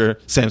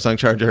 Samsung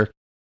charger,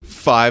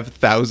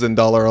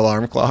 $5,000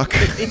 alarm clock.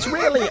 It's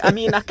really,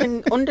 I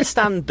can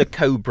understand the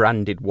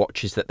co-branded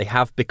watches that they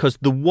have because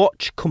the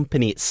watch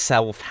company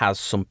itself has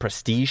some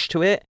prestige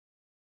to it,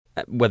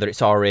 whether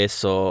it's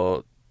Oris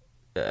or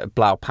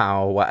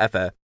Blaupau or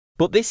whatever.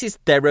 But this is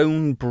their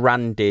own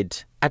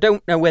branded. I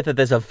don't know whether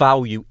there's a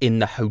value in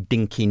the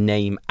Hodinkee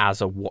name as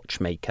a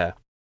watchmaker,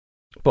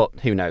 but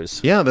who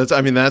knows? Yeah,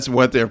 that's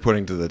what they're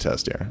putting to the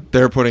test here.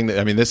 They're putting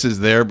this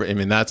is their.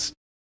 That's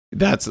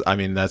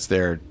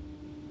their.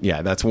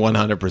 Yeah, that's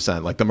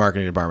 100%. Like the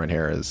marketing department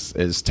here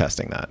is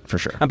testing that for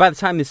sure. And by the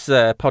time this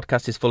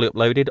podcast is fully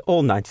uploaded,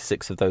 all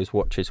 96 of those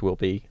watches will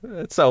be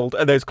sold,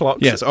 and those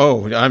clocks. Yes.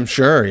 Oh, I'm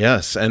sure.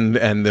 Yes, and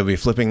they'll be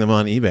flipping them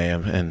on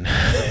eBay. And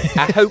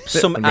I hope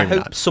some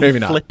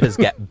flippers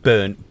get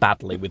burnt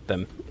badly with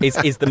them.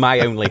 Is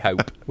my only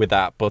hope with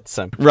that. But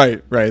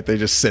right. They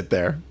just sit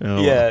there.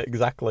 Oh, yeah,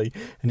 exactly.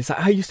 And it's like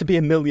I used to be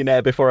a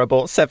millionaire before I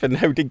bought 7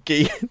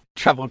 Hodinkee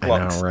travel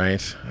clocks. I know,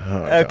 right?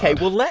 Oh, okay,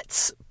 God. Well,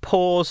 let's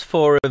pause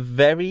for a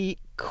very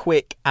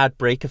quick ad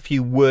break, a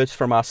few words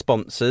from our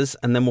sponsors,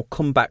 and then we'll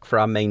come back for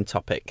our main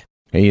topic.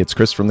 Hey, it's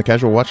Chris from the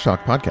Casual Watch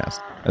Talk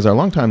podcast. As our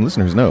longtime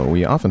listeners know,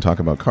 we often talk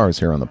about cars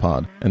here on the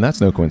pod, and that's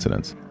no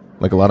coincidence.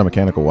 Like a lot of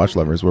mechanical watch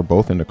lovers, we're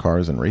both into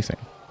cars and racing.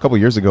 A couple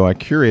years ago, I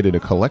curated a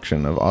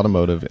collection of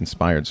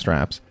automotive-inspired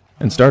straps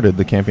and started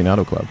the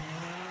Campionato Club.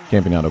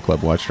 Campionato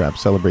Club watch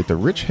straps celebrate the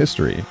rich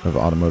history of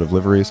automotive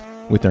liveries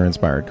with their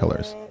inspired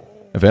colors.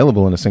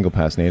 Available in a single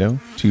pass NATO,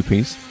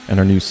 2-piece, and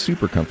our new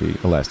super comfy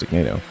elastic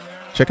NATO.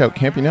 Check out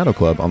Campionato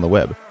Club on the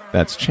web.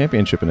 That's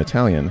championship in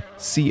Italian,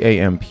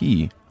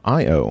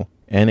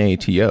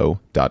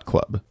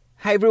 CAMPIONATO.club.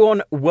 Hey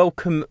everyone,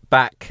 welcome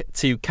back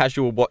to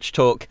Casual Watch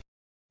Talk.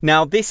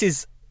 Now this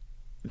is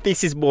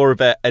this is more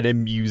of an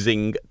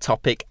amusing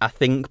topic, I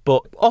think.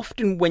 But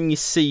often when you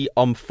see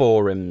on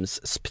forums,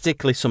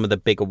 particularly some of the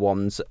bigger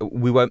ones,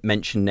 we won't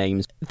mention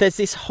names, there's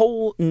this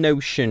whole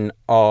notion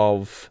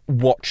of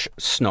watch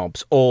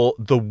snobs or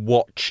the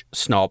watch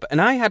snob.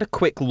 And I had a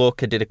quick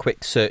look, I did a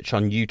quick search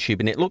on YouTube,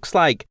 and it looks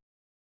like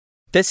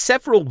there's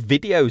several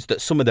videos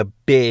that some of the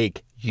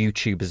big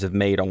YouTubers have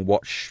made on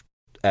watch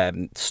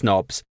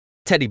snobs.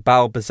 Teddy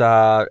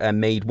Balbazar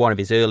made one of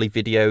his early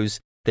videos.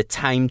 The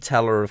Time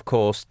Teller, of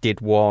course, did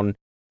one.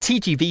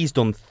 TGV's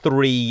done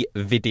 3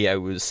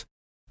 videos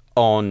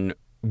on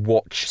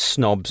watch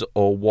snobs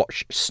or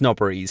watch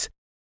snobberies.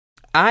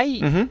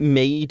 I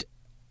made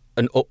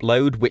an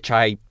upload, which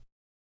I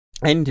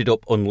ended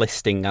up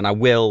unlisting, and I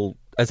will,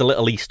 as a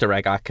little Easter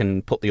egg, I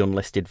can put the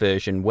unlisted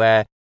version,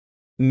 where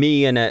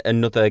me and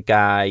another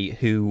guy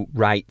who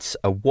writes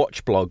a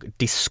watch blog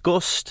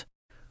discussed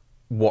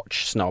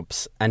watch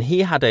snobs, and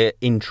he had an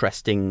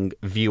interesting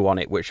view on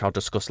it, which I'll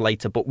discuss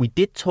later. But we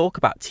did talk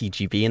about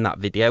TGV in that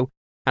video,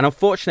 and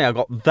unfortunately I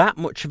got that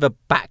much of a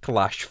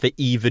backlash for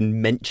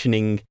even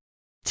mentioning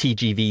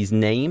TGV's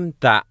name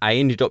that I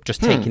ended up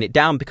just taking it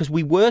down, because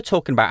we were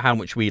talking about how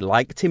much we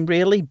liked him,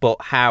 really, but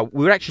how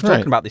we were actually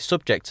talking about this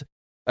subject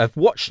of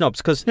watch snobs,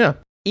 because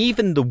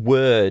even the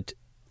word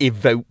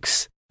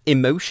evokes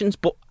emotions.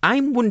 But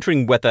I'm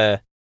wondering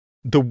whether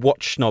the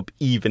watch snob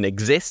even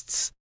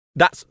exists.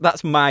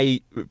 That's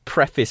my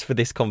preface for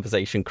this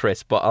conversation,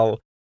 Chris. But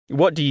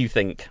what do you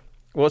think?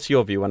 What's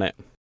your view on it?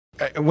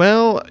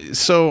 Well,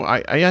 so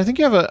I think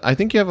you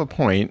have a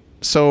point.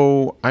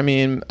 So I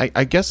mean,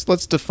 I guess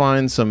let's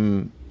define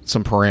some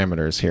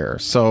parameters here.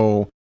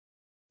 So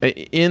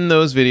in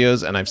those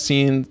videos, and I've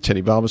seen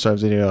Teddy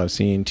Balbazar's video, I've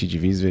seen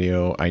TGV's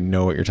video, I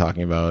know what you're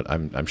talking about.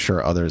 I'm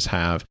sure others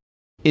have.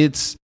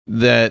 It's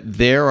that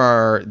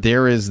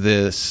there is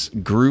this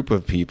group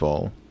of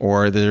people,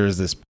 or there's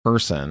this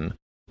person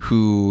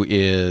who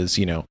is,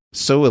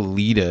 so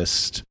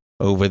elitist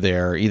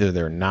over either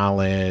their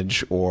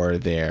knowledge or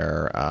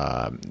their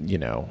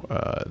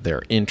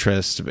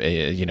interest,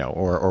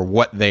 or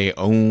what they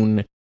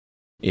own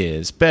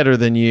is better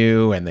than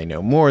you, and they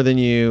know more than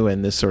you,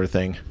 and this sort of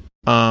thing.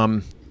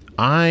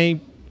 I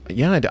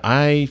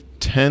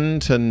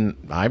tend to,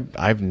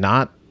 I've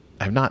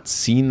not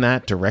seen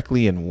that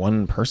directly in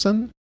one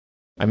person.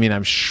 I mean,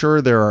 I'm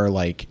sure there are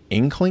like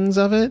inklings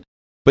of it.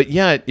 But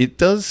yeah, it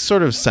does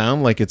sort of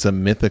sound like it's a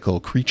mythical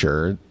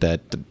creature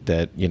that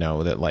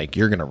like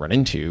you're going to run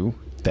into,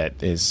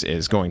 that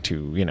is going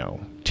to,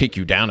 take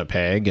you down a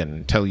peg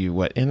and tell you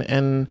what.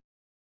 And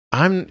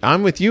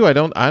I'm with you. I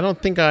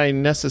don't think I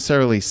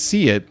necessarily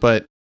see it,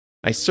 but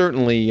I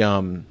certainly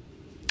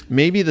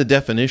maybe the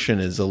definition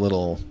is a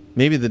little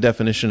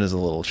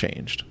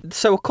changed.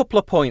 So a couple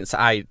of points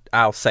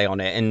I'll say on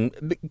it.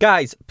 And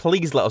guys,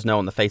 please let us know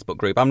on the Facebook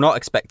group. I'm not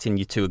expecting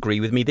you to agree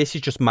with me. This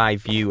is just my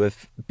view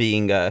of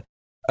being a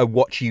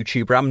watch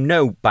YouTuber.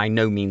 I'm by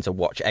no means a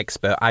watch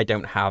expert. I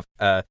don't have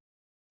a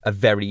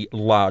very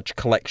large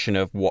collection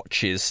of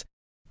watches.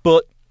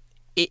 But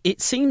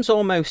it seems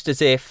almost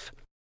as if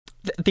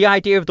the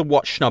idea of the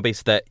watch snob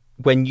is that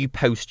when you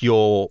post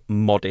your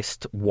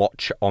modest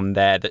watch on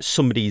there, that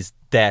somebody's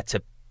there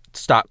to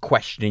start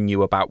questioning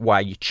you about why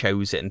you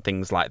chose it and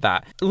things like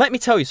that. Let me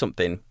tell you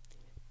something.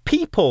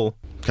 People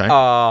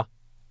are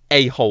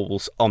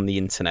a-holes on the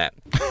internet.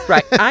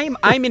 Right,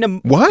 I'm in a...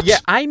 What? Yeah,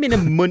 I'm in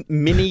a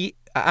mini...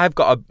 I've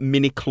got a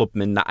mini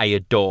clubman that I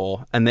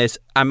adore, and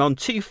I'm on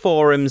 2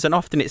 forums, and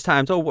often it's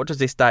times, what does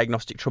this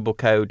diagnostic trouble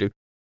code do?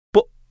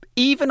 But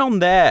even on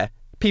there,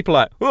 people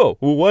are like, well,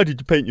 why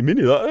did you paint your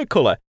mini that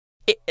colour?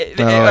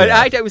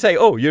 I don't say,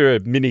 you're a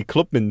mini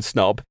clubman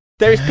snob.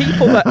 There are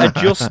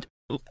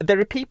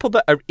people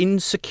that are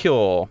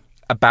insecure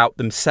about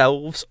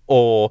themselves,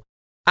 or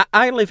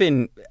I live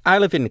in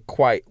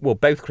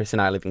both Chris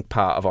and I live in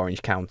part of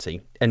Orange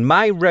County, and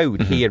my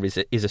road here is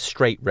a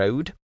straight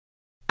road,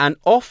 and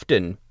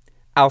often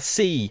I'll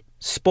see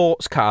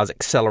sports cars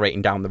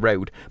accelerating down the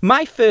road.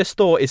 My first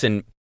thought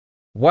isn't,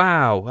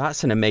 wow,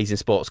 that's an amazing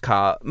sports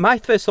car. My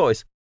first thought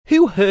is,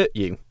 who hurt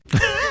you?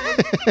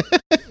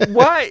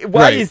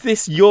 Why is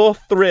this your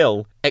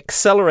thrill,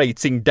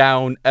 accelerating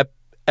down a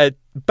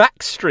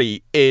back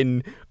street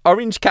in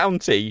Orange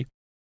County?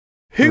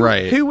 Who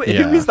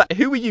is that?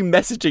 Who are you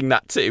messaging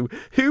that to?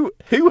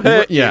 Who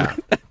hurt you?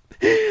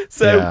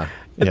 So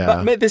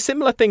the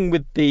similar thing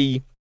with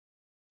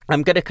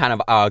I'm going to kind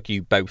of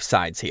argue both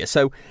sides here.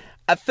 So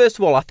first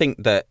of all, I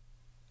think that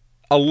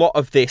a lot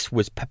of this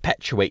was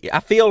perpetuated. I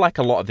feel like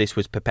a lot of this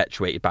was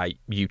perpetuated by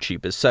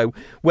YouTubers. So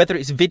whether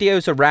it's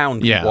videos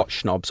around watch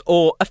snobs,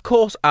 or of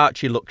course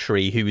Archie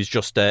Luxury, who is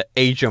just an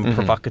agent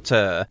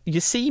provocateur, you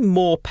see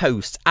more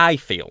posts. I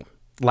feel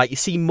like you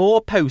see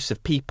more posts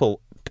of people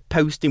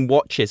posting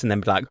watches and then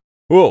be like,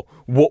 "Oh,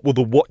 what will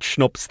the watch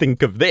snobs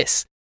think of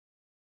this?"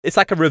 It's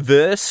like a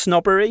reverse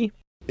snobbery.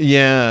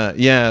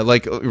 Yeah,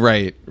 like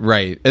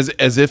right.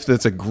 As if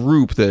that's a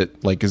group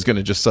that like is going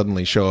to just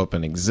suddenly show up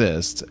and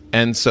exist.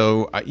 And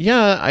so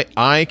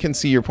I can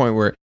see your point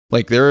where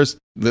like there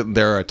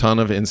are a ton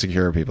of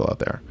insecure people out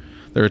there.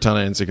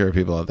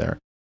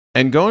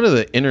 And going to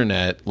the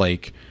internet,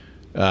 like,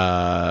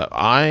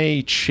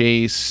 I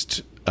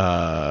chased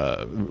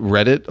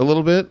Reddit a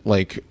little bit.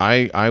 Like,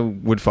 I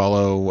would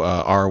follow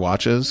R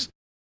Watches,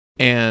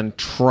 and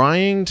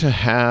trying to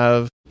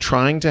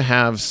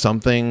have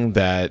something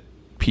that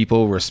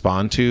people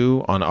respond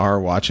to on R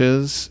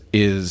Watches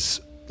is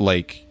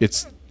like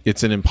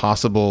it's an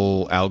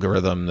impossible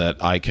algorithm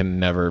that I can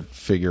never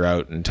figure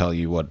out and tell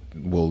you what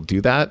will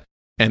do that.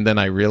 And then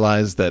I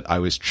realized that I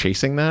was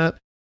chasing that,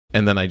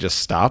 and then I just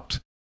stopped,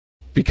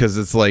 because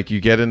it's like you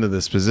get into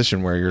this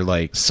position where you're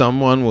like,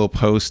 someone will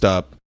post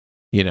up,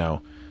 you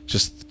know,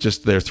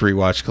 just their 3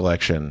 watch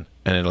collection,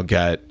 and it'll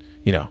get,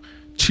 you know,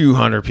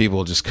 200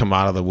 people just come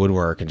out of the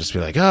woodwork and just be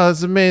like, oh,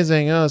 it's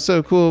amazing, oh,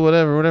 so cool,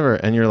 whatever,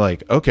 and you're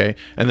like, okay.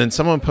 And then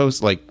someone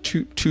posts like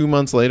two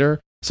months later,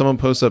 someone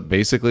posts up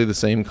basically the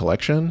same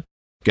collection,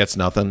 gets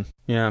nothing,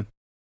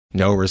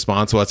 no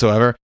response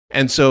whatsoever.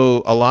 And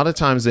so a lot of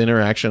times the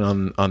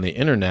interaction on the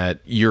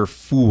internet, you're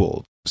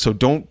fooled. So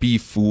don't be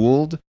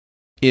fooled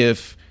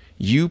if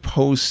you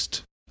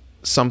post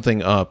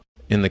something up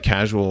in the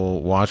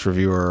Casual Watch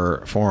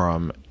Reviewer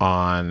forum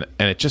and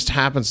it just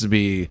happens to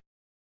be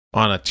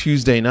on a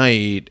Tuesday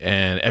night,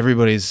 and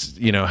everybody's,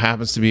 you know,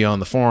 happens to be on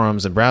the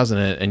forums and browsing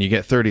it, and you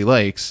get 30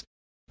 likes,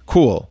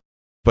 cool.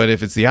 But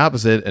if it's the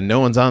opposite and no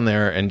one's on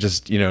there, and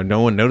just, you know, no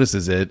one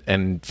notices it,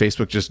 and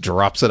Facebook just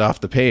drops it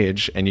off the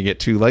page and you get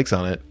 2 likes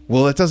on it,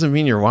 well, it doesn't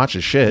mean your watch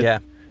is shit. Yeah.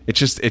 It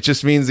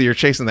just means that you're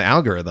chasing the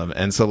algorithm.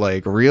 And so,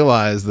 like,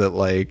 realize that,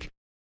 like,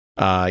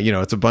 you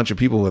know, it's a bunch of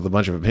people with a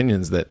bunch of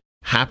opinions that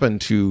happen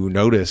to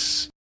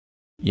notice,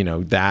 you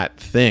know, that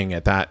thing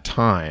at that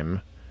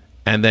time.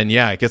 And then,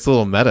 it gets a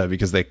little meta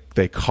because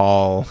they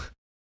call,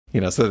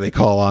 you know, so they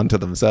call on to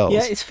themselves.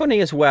 Yeah, it's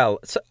funny as well.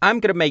 So I'm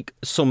going to make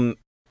some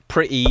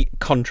pretty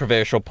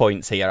controversial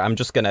points here. I'm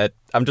just gonna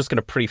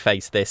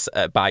preface this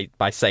by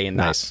saying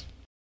that. Nice.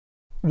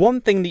 One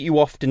thing that you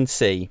often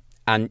see,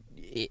 and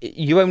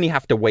you only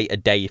have to wait a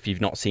day if you've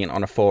not seen it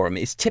on a forum,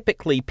 is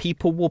typically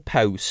people will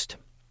post,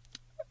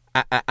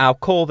 I'll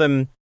call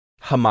them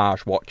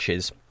homage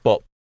watches,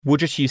 but we'll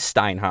just use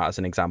Steinhardt as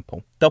an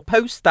example. They'll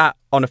post that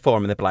on a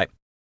forum and they'll be like,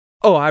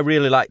 oh, I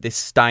really like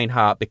this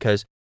Steinhardt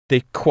because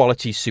the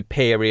quality's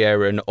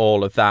superior and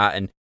all of that,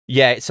 and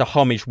yeah, it's a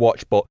homage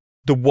watch, but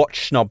the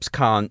watch snobs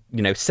can't,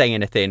 you know, say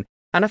anything.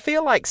 And I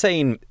feel like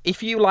saying,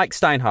 if you like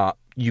Steinhardt,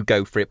 you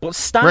go for it. But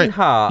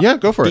Steinhardt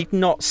go for it.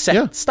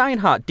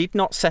 Steinhardt did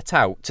not set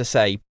out to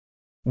say,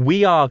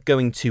 we are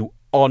going to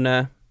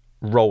honor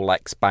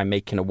Rolex by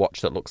making a watch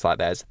that looks like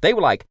theirs. They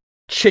were like,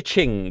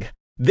 cha-ching.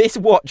 This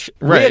watch,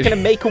 we're going to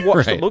make a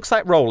watch that looks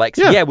like Rolex.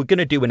 Yeah, we're going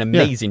to do an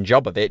amazing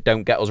job of it,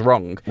 don't get us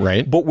wrong.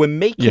 Right. But we're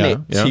making it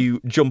to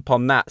jump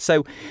on that.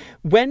 So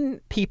when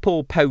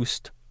people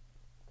post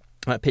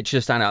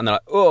pictures stand out and they're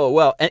like, oh,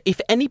 well,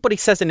 if anybody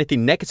says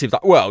anything negative,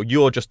 like, well,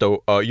 you're just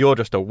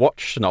a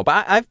watch snob.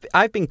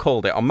 I've been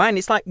called it on mine.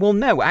 It's like, well,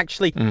 no,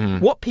 actually,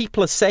 what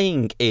people are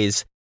saying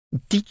is,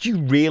 did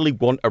you really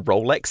want a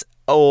Rolex,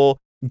 or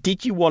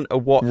did you want a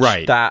watch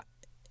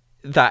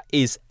that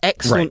is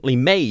excellently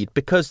made?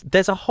 Because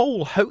there's a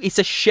whole it's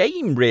a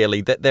shame, really,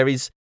 that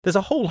there's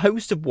a whole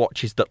host of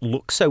watches that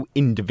look so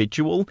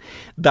individual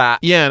that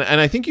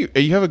and I think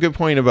you have a good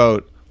point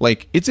about,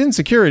 like, it's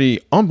insecurity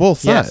on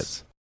both sides.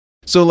 Yes.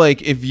 So,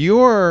 like, if you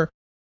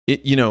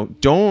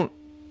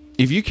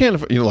can't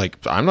afford, you're like,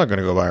 I'm not going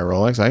to go buy a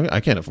Rolex. I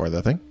can't afford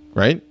that thing,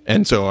 right?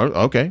 And so,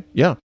 okay,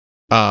 yeah.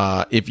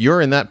 If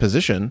you're in that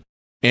position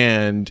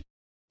and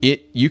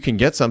you can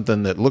get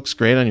something that looks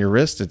great on your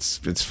wrist,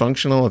 it's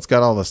functional, it's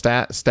got all the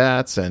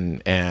stats,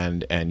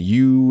 and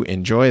you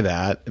enjoy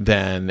that,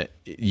 then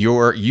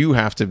you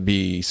have to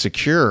be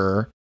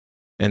secure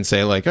and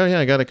say, like, oh yeah,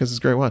 I got it because it's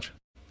a great watch.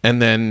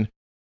 And then,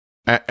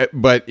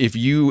 but if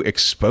you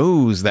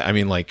expose that, I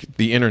mean, like,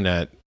 the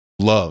internet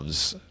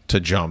loves to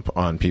jump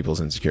on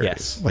people's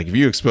insecurities. Yes. Like, if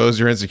you expose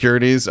your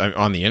insecurities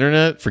on the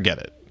internet, forget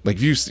it.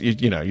 Like,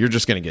 if you know, you're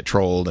just going to get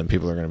trolled, and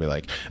people are going to be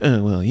like,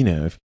 oh, well, you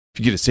know, if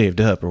you get it saved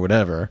up or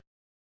whatever.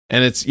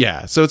 And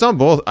so it's on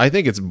both. I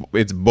think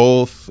it's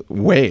both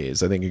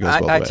ways. I think it goes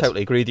both ways. I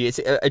totally agree with you.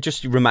 It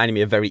just reminded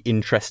me of a very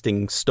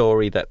interesting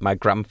story that my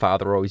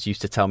grandfather always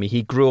used to tell me.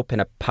 He grew up in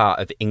a part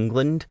of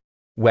England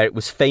where it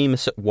was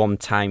famous at one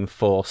time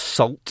for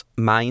salt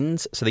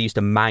mines. So they used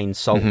to mine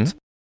salt. Mm-hmm.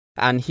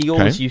 And he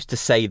always used to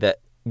say that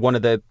one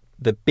of the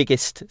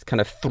biggest kind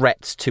of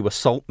threats to a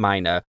salt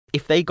miner,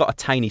 if they got a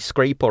tiny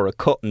scrape or a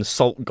cut and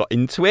salt got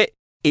into it,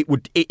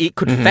 it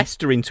could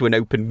fester into an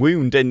open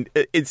wound. And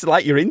it's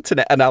like your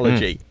internet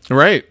analogy.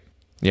 Right.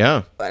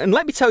 Yeah. And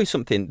let me tell you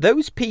something.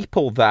 Those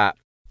people that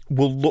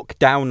will look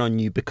down on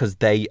you because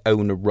they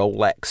own a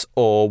Rolex,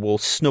 or will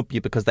snub you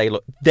because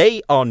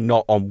they are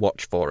not on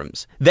watch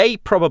forums. They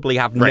probably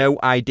have no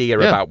idea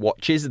about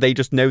watches. They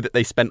just know that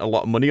they spent a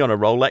lot of money on a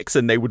Rolex,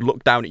 and they would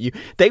look down at you.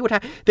 They would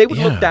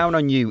look down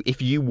on you if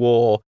you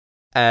wore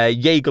a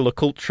Jaeger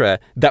LeCoultre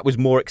that was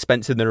more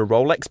expensive than a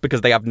Rolex,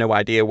 because they have no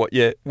idea what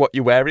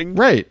you're wearing.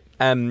 Right.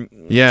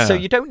 So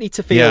you don't need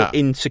to feel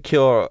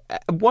insecure.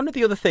 One of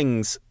the other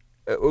things,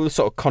 sort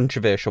of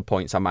controversial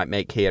points I might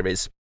make here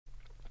is,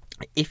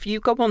 if you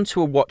go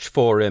onto a watch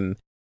forum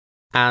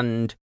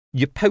and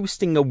you're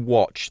posting a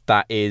watch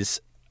that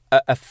is,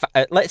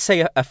 let's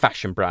say, a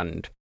fashion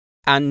brand,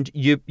 and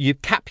you're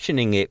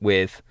captioning it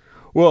with,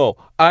 well,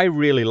 I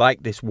really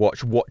like this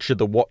watch. What should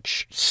the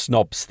watch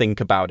snobs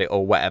think about it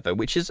or whatever,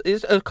 which is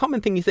a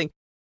common thing you think.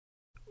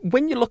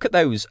 When you look at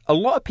those, a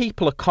lot of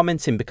people are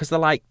commenting because they're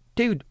like,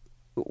 dude,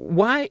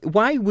 why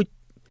would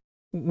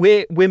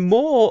we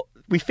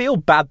feel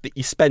bad that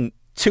you spent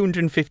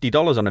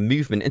 $250 on a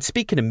movement. And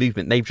speaking of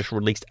movement, they've just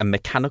released a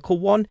mechanical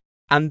one,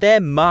 and their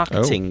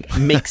marketing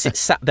makes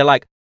it they're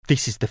like,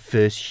 this is the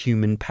first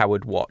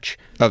human-powered watch.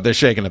 Oh, they're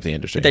shaking up the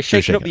industry. They're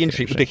shaking up the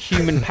industry with a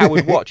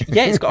human-powered watch.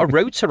 Yeah, it's got a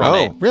rotor on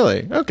it. Oh,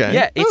 really? Okay.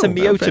 Yeah, it's a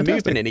Miyota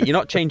movement in it. You're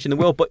not changing the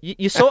world, but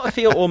you sort of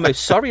feel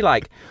almost sorry,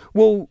 like,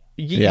 well,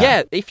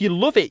 yeah, if you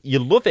love it, you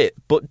love it,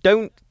 but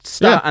don't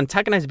start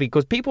antagonizing,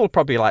 because people will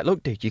probably like,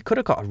 look, dude, you could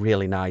have got a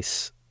really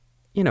nice,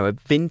 a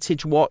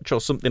vintage watch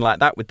or something like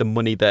that with the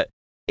money that...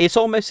 It's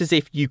almost as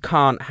if you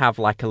can't have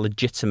like a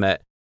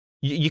legitimate...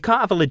 You can't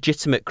have a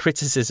legitimate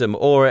criticism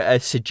or a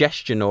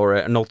suggestion or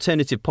an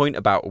alternative point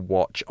about a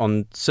watch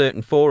on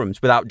certain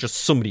forums without just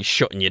somebody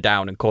shutting you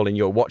down and calling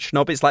you a watch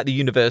snob. It's like the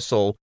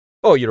universal,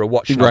 oh, you're a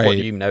watch snob, what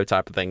do you know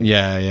type of thing.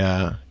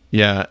 Yeah.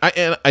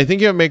 And I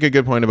think you make a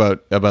good point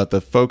about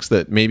the folks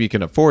that maybe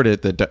can afford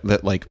it,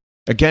 that like,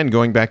 again,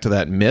 going back to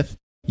that myth,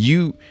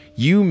 you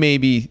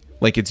maybe,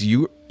 like, it's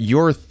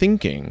you're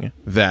thinking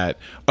that,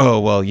 oh,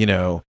 well,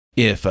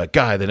 if a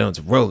guy that owns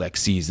a Rolex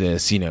sees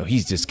this,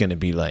 he's just going to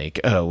be like,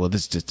 oh, well,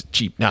 this is just a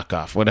cheap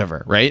knockoff,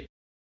 whatever, right?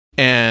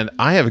 And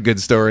I have a good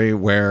story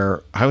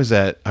where I was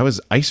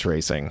ice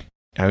racing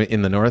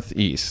in the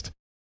Northeast,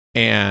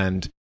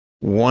 and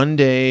one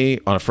day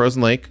on a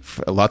frozen lake,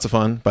 lots of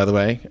fun, by the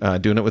way,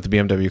 doing it with the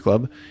BMW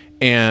Club,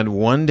 and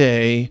one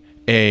day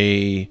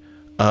a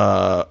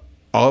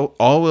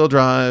all-wheel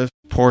drive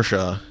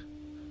Porsche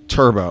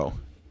turbo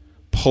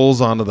pulls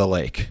onto the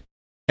lake.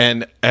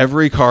 And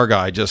every car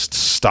guy just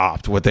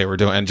stopped what they were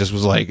doing and just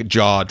was like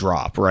jaw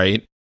drop,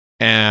 right?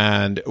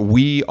 And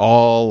we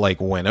all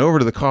like went over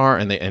to the car,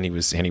 and he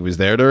was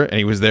there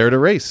to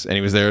race, and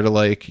he was there to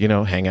like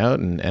hang out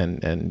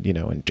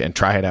and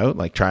try it out,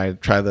 like try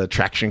the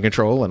traction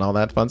control and all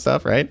that fun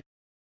stuff, right?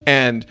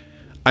 And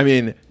I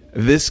mean,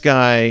 this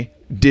guy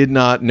did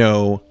not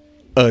know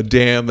a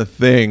damn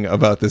thing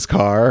about this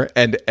car,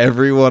 and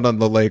everyone on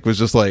the lake was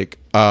just like,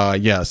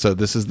 so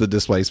this is the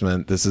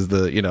displacement, this is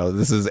the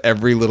this is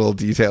every little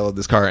detail of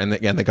this car, and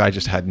the guy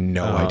just had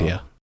no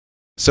idea.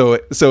 So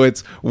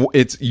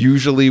it's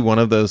usually one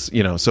of those,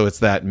 so it's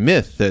that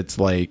myth that's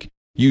like,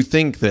 you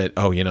think that,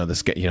 oh,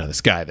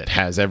 this guy that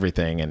has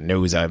everything and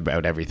knows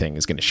about everything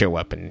is going to show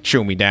up and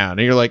show me down,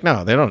 and you're like,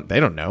 no, they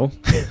don't know.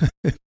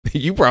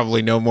 You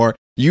probably know more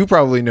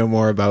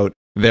about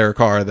their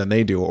car than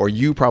they do, or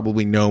you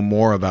probably know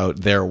more about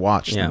their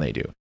watch than they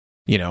do.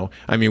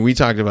 I mean, we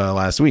talked about it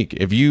last week.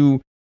 If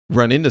you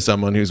run into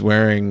someone who's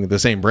wearing the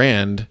same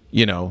brand,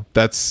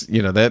 that's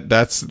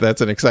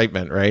an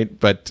excitement, right?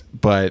 But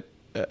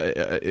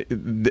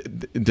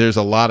there's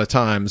a lot of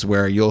times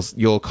where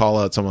you'll call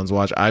out someone's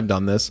watch. I've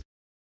done this,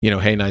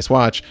 hey, nice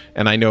watch,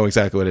 and I know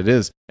exactly what it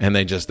is, and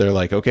they're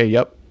like, okay,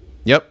 yep,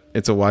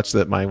 it's a watch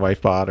that my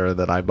wife bought, or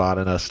that I bought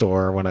in a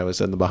store when I was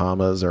in the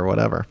Bahamas or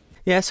whatever.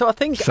 Yeah, so I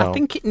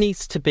think it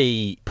needs to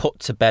be put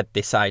to bed,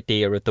 this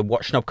idea of the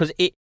watch snob, because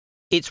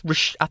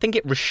I think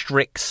it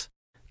restricts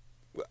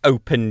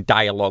open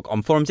dialogue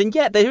on forums. And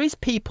yeah, there is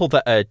people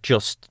that are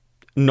just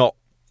not.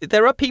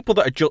 There are people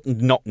that are just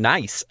not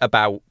nice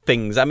about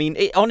things. I mean,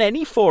 on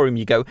any forum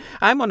you go,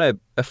 I'm on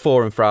a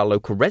forum for our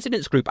local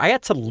residents group. I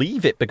had to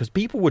leave it because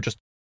people were just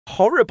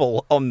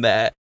horrible on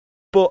there.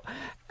 But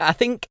I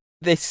think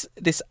this,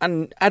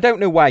 and I don't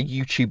know why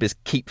YouTubers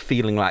keep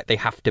feeling like they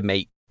have to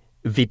make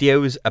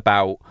videos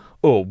about,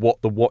 oh,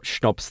 what the watch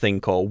snobs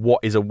think, or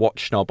what is a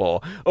watch snob,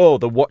 or, oh,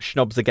 the watch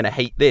snobs are going to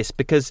hate this,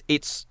 because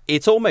it's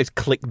almost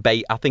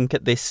clickbait, I think,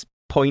 at this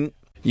point.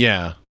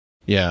 Yeah.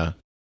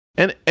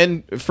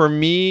 And for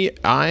me,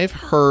 I've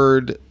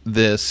heard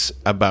this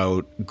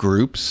about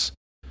groups,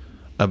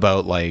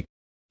 about like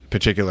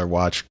particular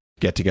watch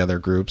get-together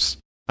groups.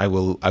 I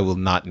will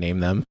not name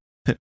them,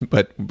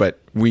 but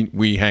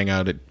we hang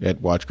out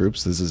at watch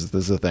groups. This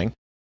is a thing,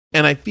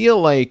 and I feel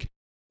like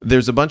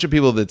there's a bunch of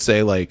people that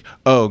say like,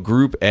 oh,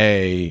 Group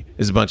A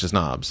is a bunch of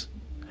snobs,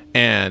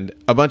 and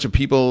a bunch of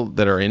people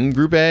that are in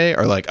Group A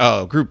are like,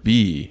 oh, Group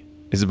B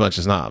is a bunch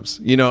of snobs.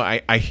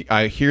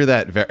 I hear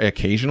that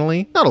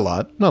occasionally, not a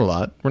lot.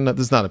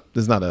 This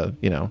is not a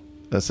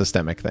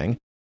systemic thing.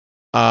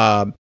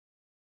 But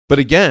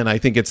again, I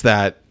think it's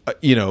that,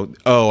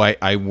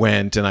 I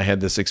went and I had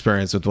this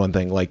experience with one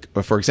thing. Like,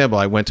 for example,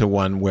 I went to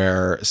one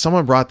where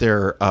someone brought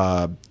their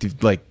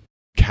vintage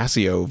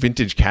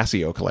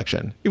Casio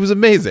collection. It was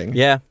amazing.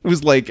 Yeah. It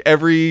was like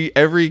every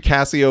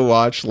Casio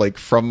watch, like,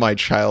 from my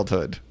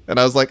childhood.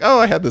 And I was like, oh,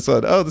 I had this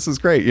one. Oh, this is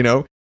great,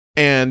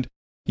 And,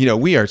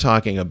 we are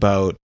talking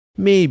about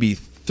maybe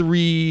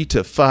 $300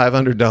 to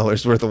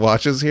 $500 worth of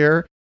watches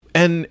here.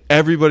 And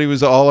everybody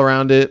was all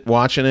around it,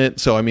 watching it.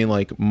 So, I mean,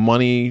 like,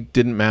 money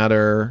didn't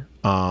matter.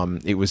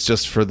 It was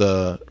just for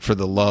the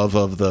love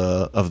of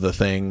the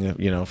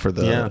thing, for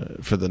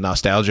the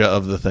nostalgia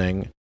of the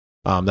thing.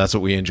 That's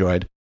what we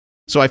enjoyed.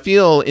 So I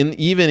feel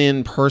even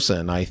in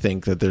person, I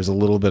think that there's a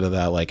little bit of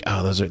that, like,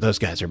 oh, those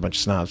guys are a bunch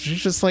of snobs.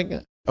 It's just like,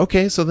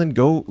 okay, so then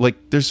go, like,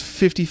 there's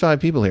 55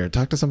 people here.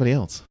 Talk to somebody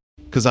else.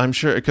 Because I'm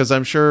sure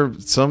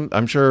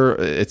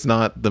it's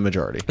not the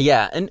majority.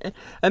 Yeah,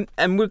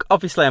 and we're,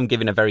 obviously I'm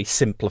giving a very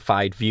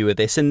simplified view of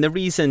this, and the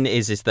reason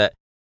is that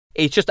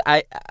it's just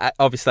I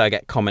obviously I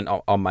get comment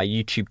on my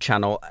YouTube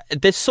channel.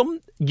 There's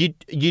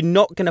you're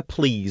not going to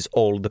please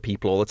all the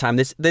people all the time.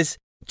 There's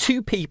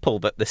two people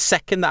that the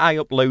second that I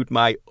upload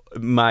my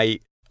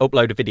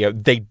upload a video,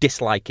 they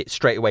dislike it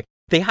straight away.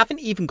 They haven't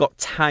even got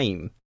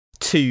time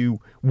to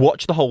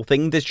watch the whole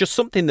thing. There's just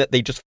something that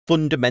they just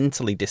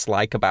fundamentally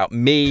dislike about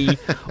me,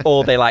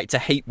 or they like to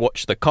hate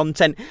watch the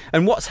content.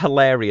 And what's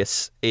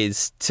hilarious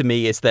to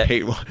me is that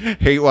hate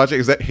watching.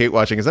 Is that hate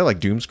watching? Is that like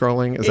doom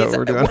scrolling? Is that what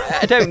we're doing?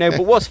 I don't know.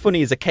 But what's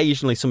funny is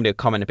occasionally somebody will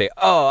comment a bit,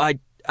 oh,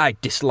 I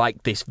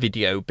dislike this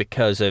video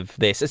because of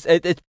this.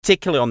 It's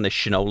particularly on the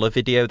Shinola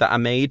video that I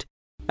made.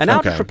 And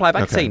I'll just reply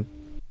back saying,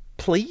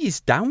 please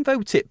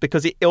downvote it,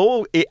 because it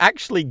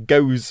actually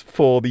goes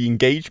for the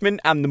engagement,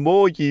 and the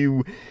more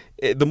you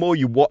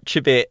watch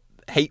of it,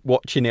 hate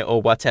watching it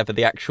or whatever,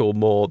 the actual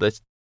more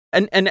there's.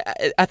 And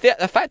I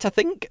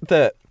think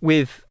that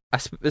with,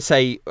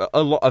 say,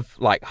 a lot of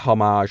like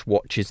homage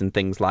watches and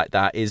things like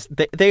that, is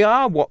they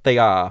are what they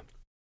are.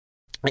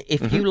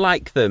 If you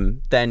like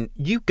them, then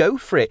you go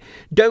for it.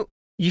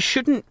 You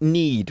shouldn't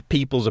need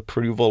people's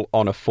approval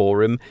on a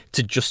forum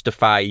to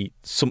justify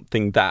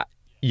something that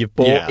you've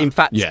bought. Yeah. In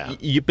fact,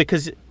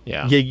 because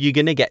you're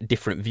going to get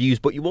different views,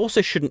 but you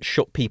also shouldn't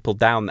shut people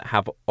down that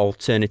have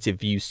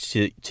alternative views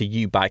to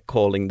you by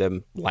calling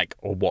them like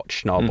a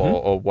watch snob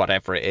or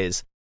whatever it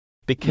is.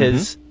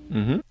 Because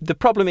the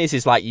problem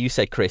is like you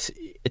said, Chris,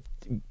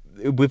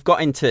 we've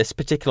got into this,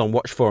 particularly on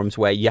watch forums,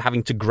 where you're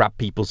having to grab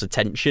people's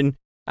attention.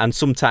 And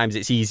sometimes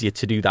it's easier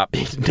to do that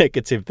being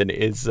negative than it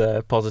is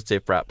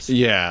positive, perhaps.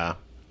 Yeah.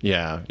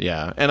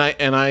 And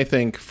I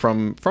think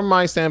from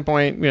my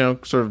standpoint,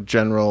 sort of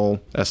general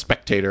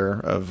spectator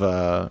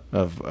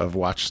of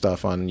watch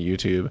stuff on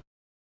YouTube,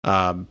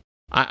 I'm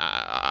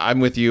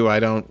with you. I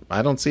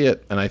don't see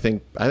it, and I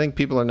think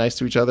people are nice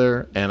to each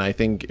other. And I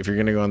think if you're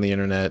going to go on the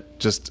internet,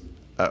 just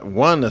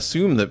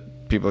assume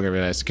that people are going to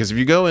be nice. Because if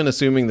you go in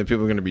assuming that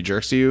people are going to be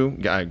jerks to you,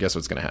 I guess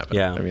what's going to happen.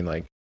 Yeah. I mean,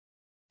 like,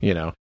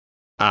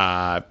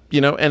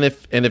 and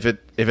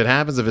if it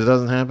happens, if it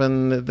doesn't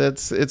happen,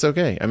 it's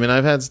okay. I mean,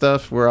 I've had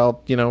stuff where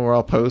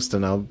I'll post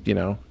and I'll,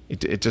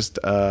 it just,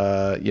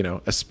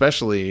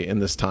 especially in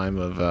this time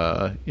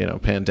of,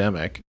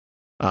 pandemic,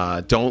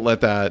 don't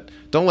let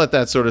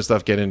that sort of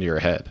stuff get into your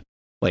head.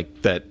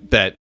 Like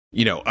that,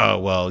 oh,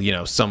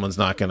 well, someone's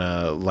not going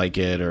to like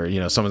it,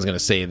 or, someone's going to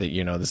say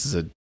that, this is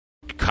a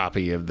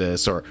copy of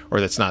this, or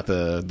that's not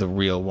the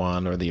real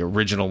one, or the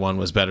original one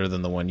was better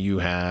than the one you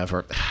have,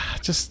 or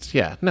just,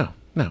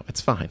 no,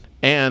 it's fine.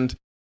 And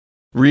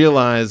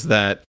realize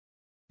that,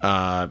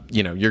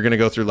 you're going to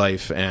go through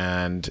life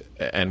and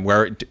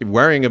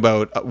worrying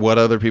about what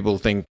other people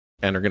think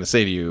and are going to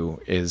say to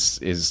you is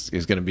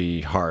going to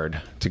be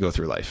hard to go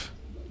through life.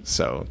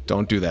 So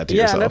don't do that to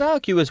yourself. Yeah, and I'd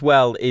argue as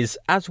well is,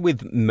 as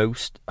with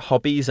most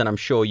hobbies, and I'm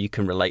sure you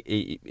can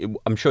relate,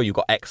 I'm sure you've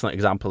got excellent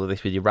example of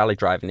this with your rally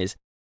driving, is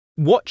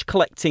watch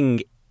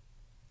collecting.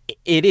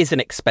 It is an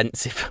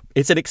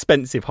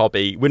expensive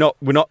hobby. We're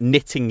not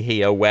knitting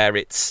here where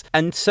it's,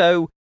 and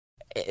so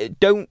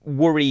don't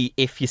worry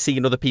if you're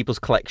seeing other people's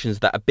collections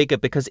that are bigger,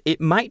 because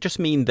it might just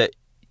mean that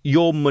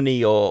your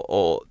money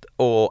or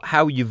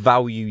how you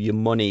value your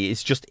money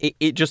is just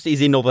it just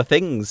is in other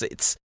things.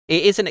 It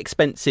is an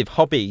expensive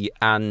hobby,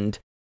 and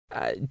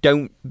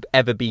don't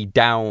ever be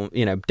down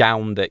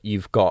that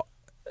you've got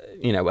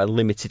a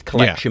limited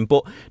collection.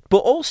 But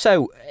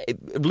also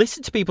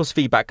listen to people's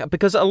feedback,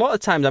 because a lot of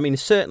times, I mean,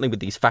 certainly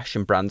with these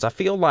fashion brands, I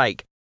feel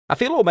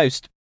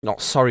almost not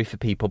sorry for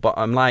people, but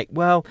I'm like,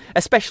 well,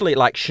 especially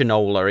like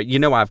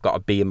Shinola, I've got a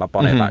bee in my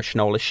bonnet about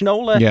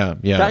Shinola.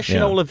 That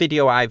Shinola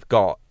video I've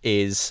got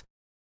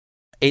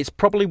it's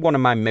probably one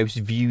of my most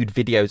viewed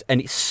videos,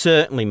 and it's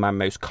certainly my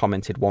most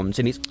commented ones,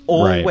 and it's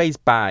always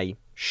by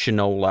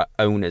Shinola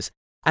owners.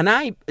 And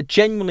I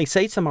genuinely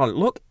say to them,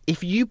 look,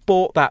 if you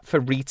bought that for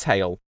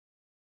retail,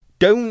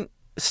 don't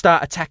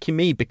start attacking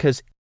me,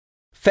 because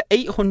for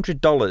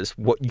 $800,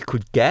 what you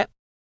could get,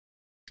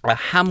 a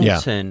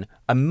Hamilton,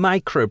 a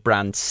micro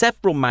brand,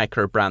 several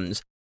micro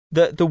brands.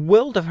 The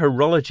world of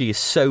horology is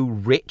so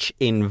rich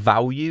in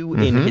value,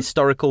 in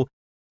historical.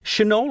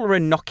 Shinola are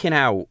knocking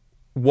out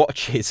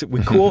watches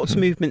with quartz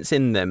movements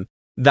in them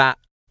that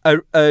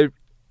are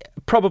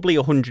probably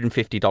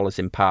 $150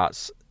 in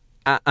parts.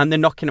 And they're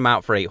knocking them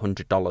out for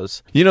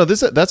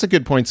 $800. That's a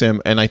good point,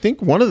 Sam. And I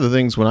think one of the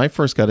things when I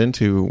first got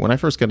into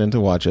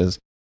watches,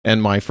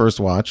 and my first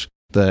watch,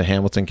 the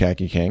Hamilton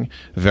Khaki King,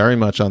 very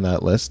much on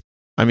that list.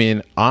 I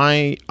mean,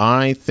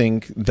 I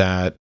think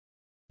that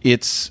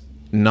it's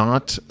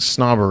not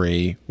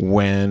snobbery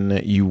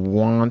when you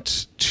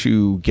want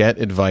to get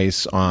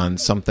advice on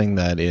something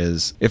that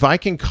is, if I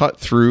can cut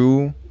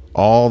through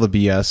all the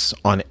BS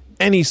on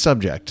any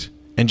subject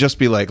and just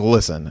be like,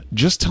 listen,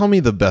 just tell me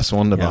the best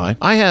one to buy.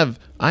 I have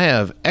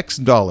X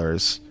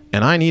dollars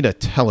and I need a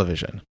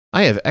television.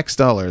 I have X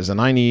dollars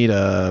and I need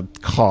a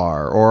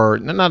car, or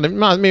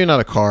maybe not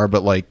a car,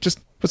 but like just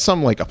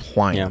some like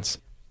appliance.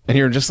 And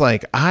you're just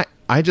like, I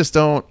just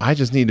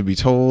need to be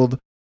told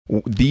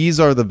these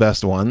are the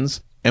best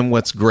ones. And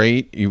what's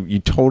great, you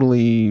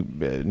totally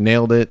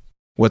nailed it.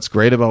 What's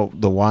great about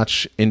the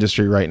watch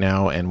industry right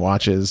now and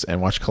watches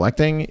and watch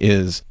collecting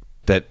is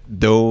that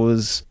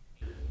those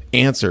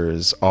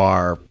answers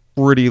are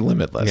pretty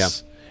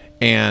limitless.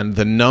 And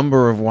the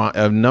number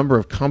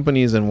of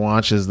companies and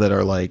watches that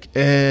are like,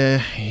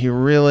 you're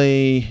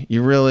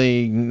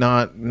really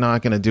not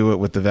going to do it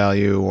with the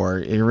value, or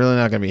you're really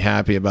not going to be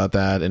happy about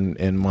that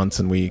in months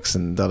and weeks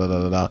and da da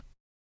da da da.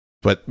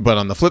 But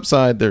on the flip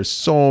side, there's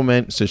so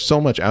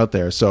much out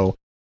there. So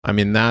I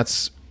mean,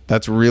 that's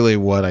really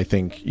what I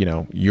think, you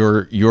know,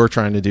 you're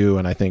trying to do.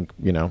 And I think,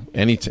 you know,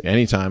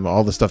 anytime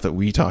all the stuff that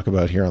we talk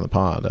about here on the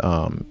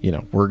pod, you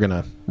know, we're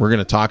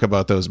gonna talk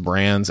about those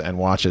brands and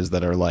watches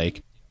that are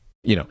like,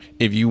 you know,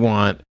 if you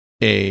want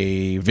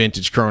a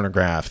vintage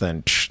chronograph,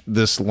 then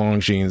this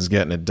Longines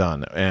getting it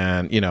done,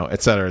 and, you know,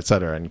 et cetera,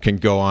 and can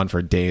go on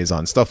for days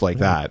on stuff like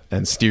that,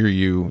 and steer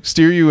you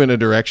in a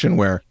direction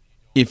where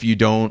if you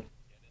don't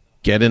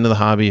get into the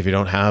hobby, if you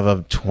don't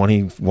have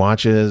 20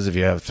 watches, if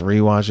you have 3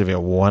 watches, if you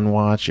have 1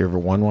 watch, you're a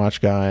 1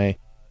 watch guy,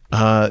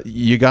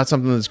 you got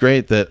something that's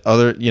great that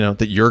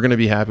that you're going to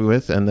be happy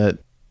with, and that,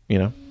 you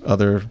know,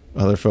 other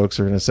folks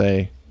are going to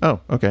say, oh,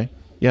 okay,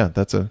 yeah,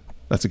 that's a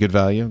good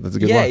value. That's a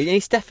good watch. Yeah,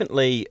 it's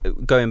definitely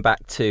going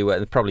back to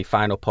the probably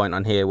final point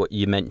on here, what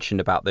you mentioned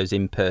about those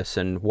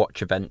in-person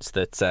watch events,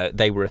 that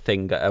they were a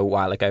thing a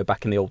while ago,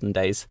 back in the olden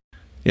days.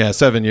 Yeah,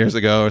 7 years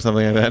ago or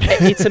something like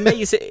that. It's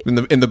amazing.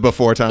 in the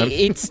before time.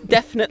 It's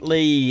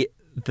definitely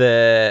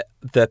the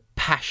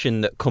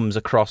passion that comes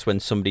across when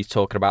somebody's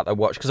talking about their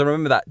watch. Because I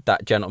remember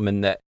that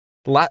gentleman that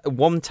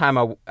one time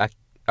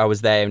I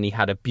was there and he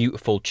had a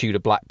beautiful Tudor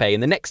Black Bay,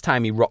 and the next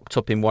time he rocked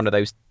up in one of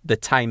those, the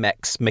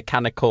Timex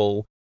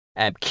mechanical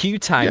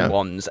Q-Time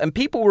ones, and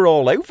people were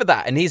all over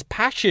that, and his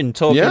passion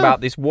talking about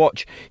this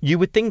watch, you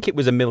would think it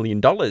was $1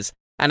 million.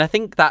 And I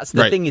think that's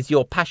the thing, is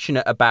you're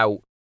passionate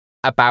about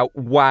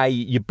why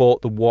you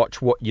bought the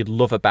watch, what you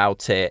love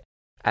about it,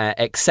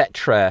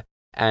 etc.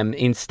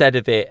 Instead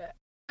of it,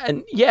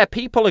 and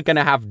people are going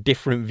to have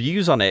different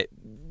views on it.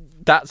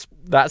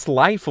 That's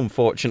life,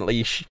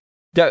 unfortunately.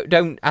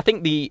 Don't. I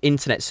think the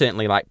internet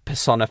certainly like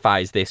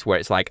personifies this, where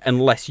it's like,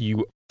 unless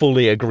you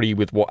fully agree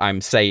with what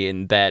I'm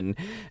saying, then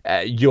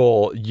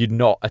you're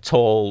not at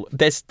all.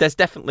 There's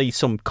definitely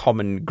some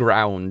common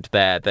ground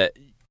there that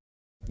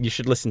you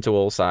should listen to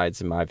all sides,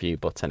 in my view.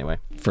 But anyway,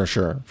 for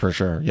sure,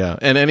 yeah.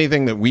 And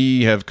anything that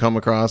we have come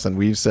across and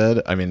we've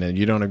said, I mean, and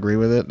you don't agree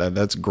with it,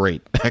 that's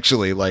great.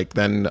 Actually, like,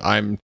 then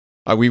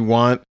we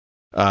want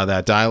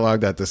that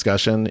dialogue, that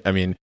discussion. I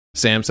mean,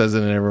 Sam says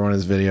it in every one of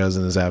his videos,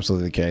 and it's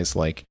absolutely the case.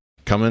 Like,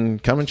 come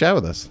and chat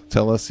with us.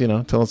 Tell us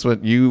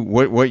what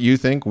you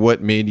think,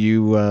 what made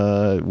you,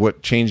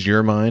 what changed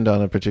your mind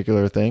on a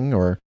particular thing,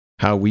 or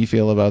how we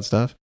feel about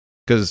stuff.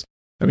 Because,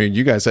 I mean,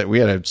 you guys said we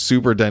had a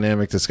super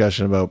dynamic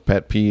discussion about watch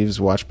pet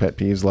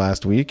peeves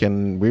last week,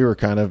 and we were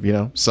kind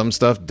of, some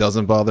stuff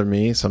doesn't bother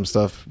me, some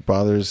stuff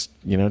bothers,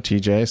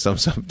 TJ, some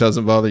stuff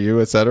doesn't bother you,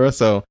 etc.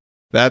 So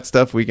that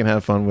stuff we can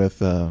have fun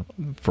with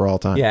for all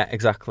time. Yeah,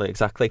 exactly.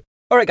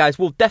 All right, guys,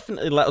 well,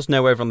 definitely let us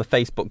know over on the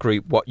Facebook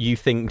group what you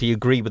think. Do you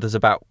agree with us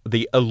about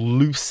the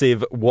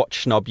elusive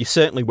watch snob? You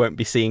certainly won't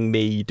be seeing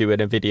me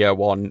doing a video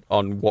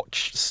on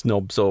watch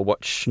snobs or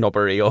watch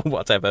snobbery or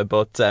whatever,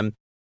 but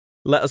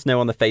let us know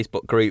on the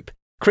Facebook group.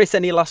 Chris,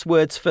 any last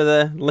words for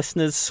the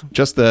listeners?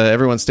 Just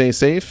everyone stay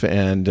safe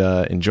and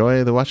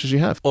enjoy the watches you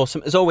have.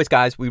 Awesome. As always,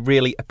 guys, we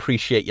really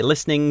appreciate you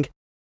listening.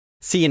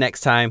 See you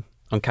next time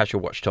on Casual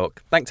Watch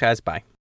Talk. Thanks, guys. Bye.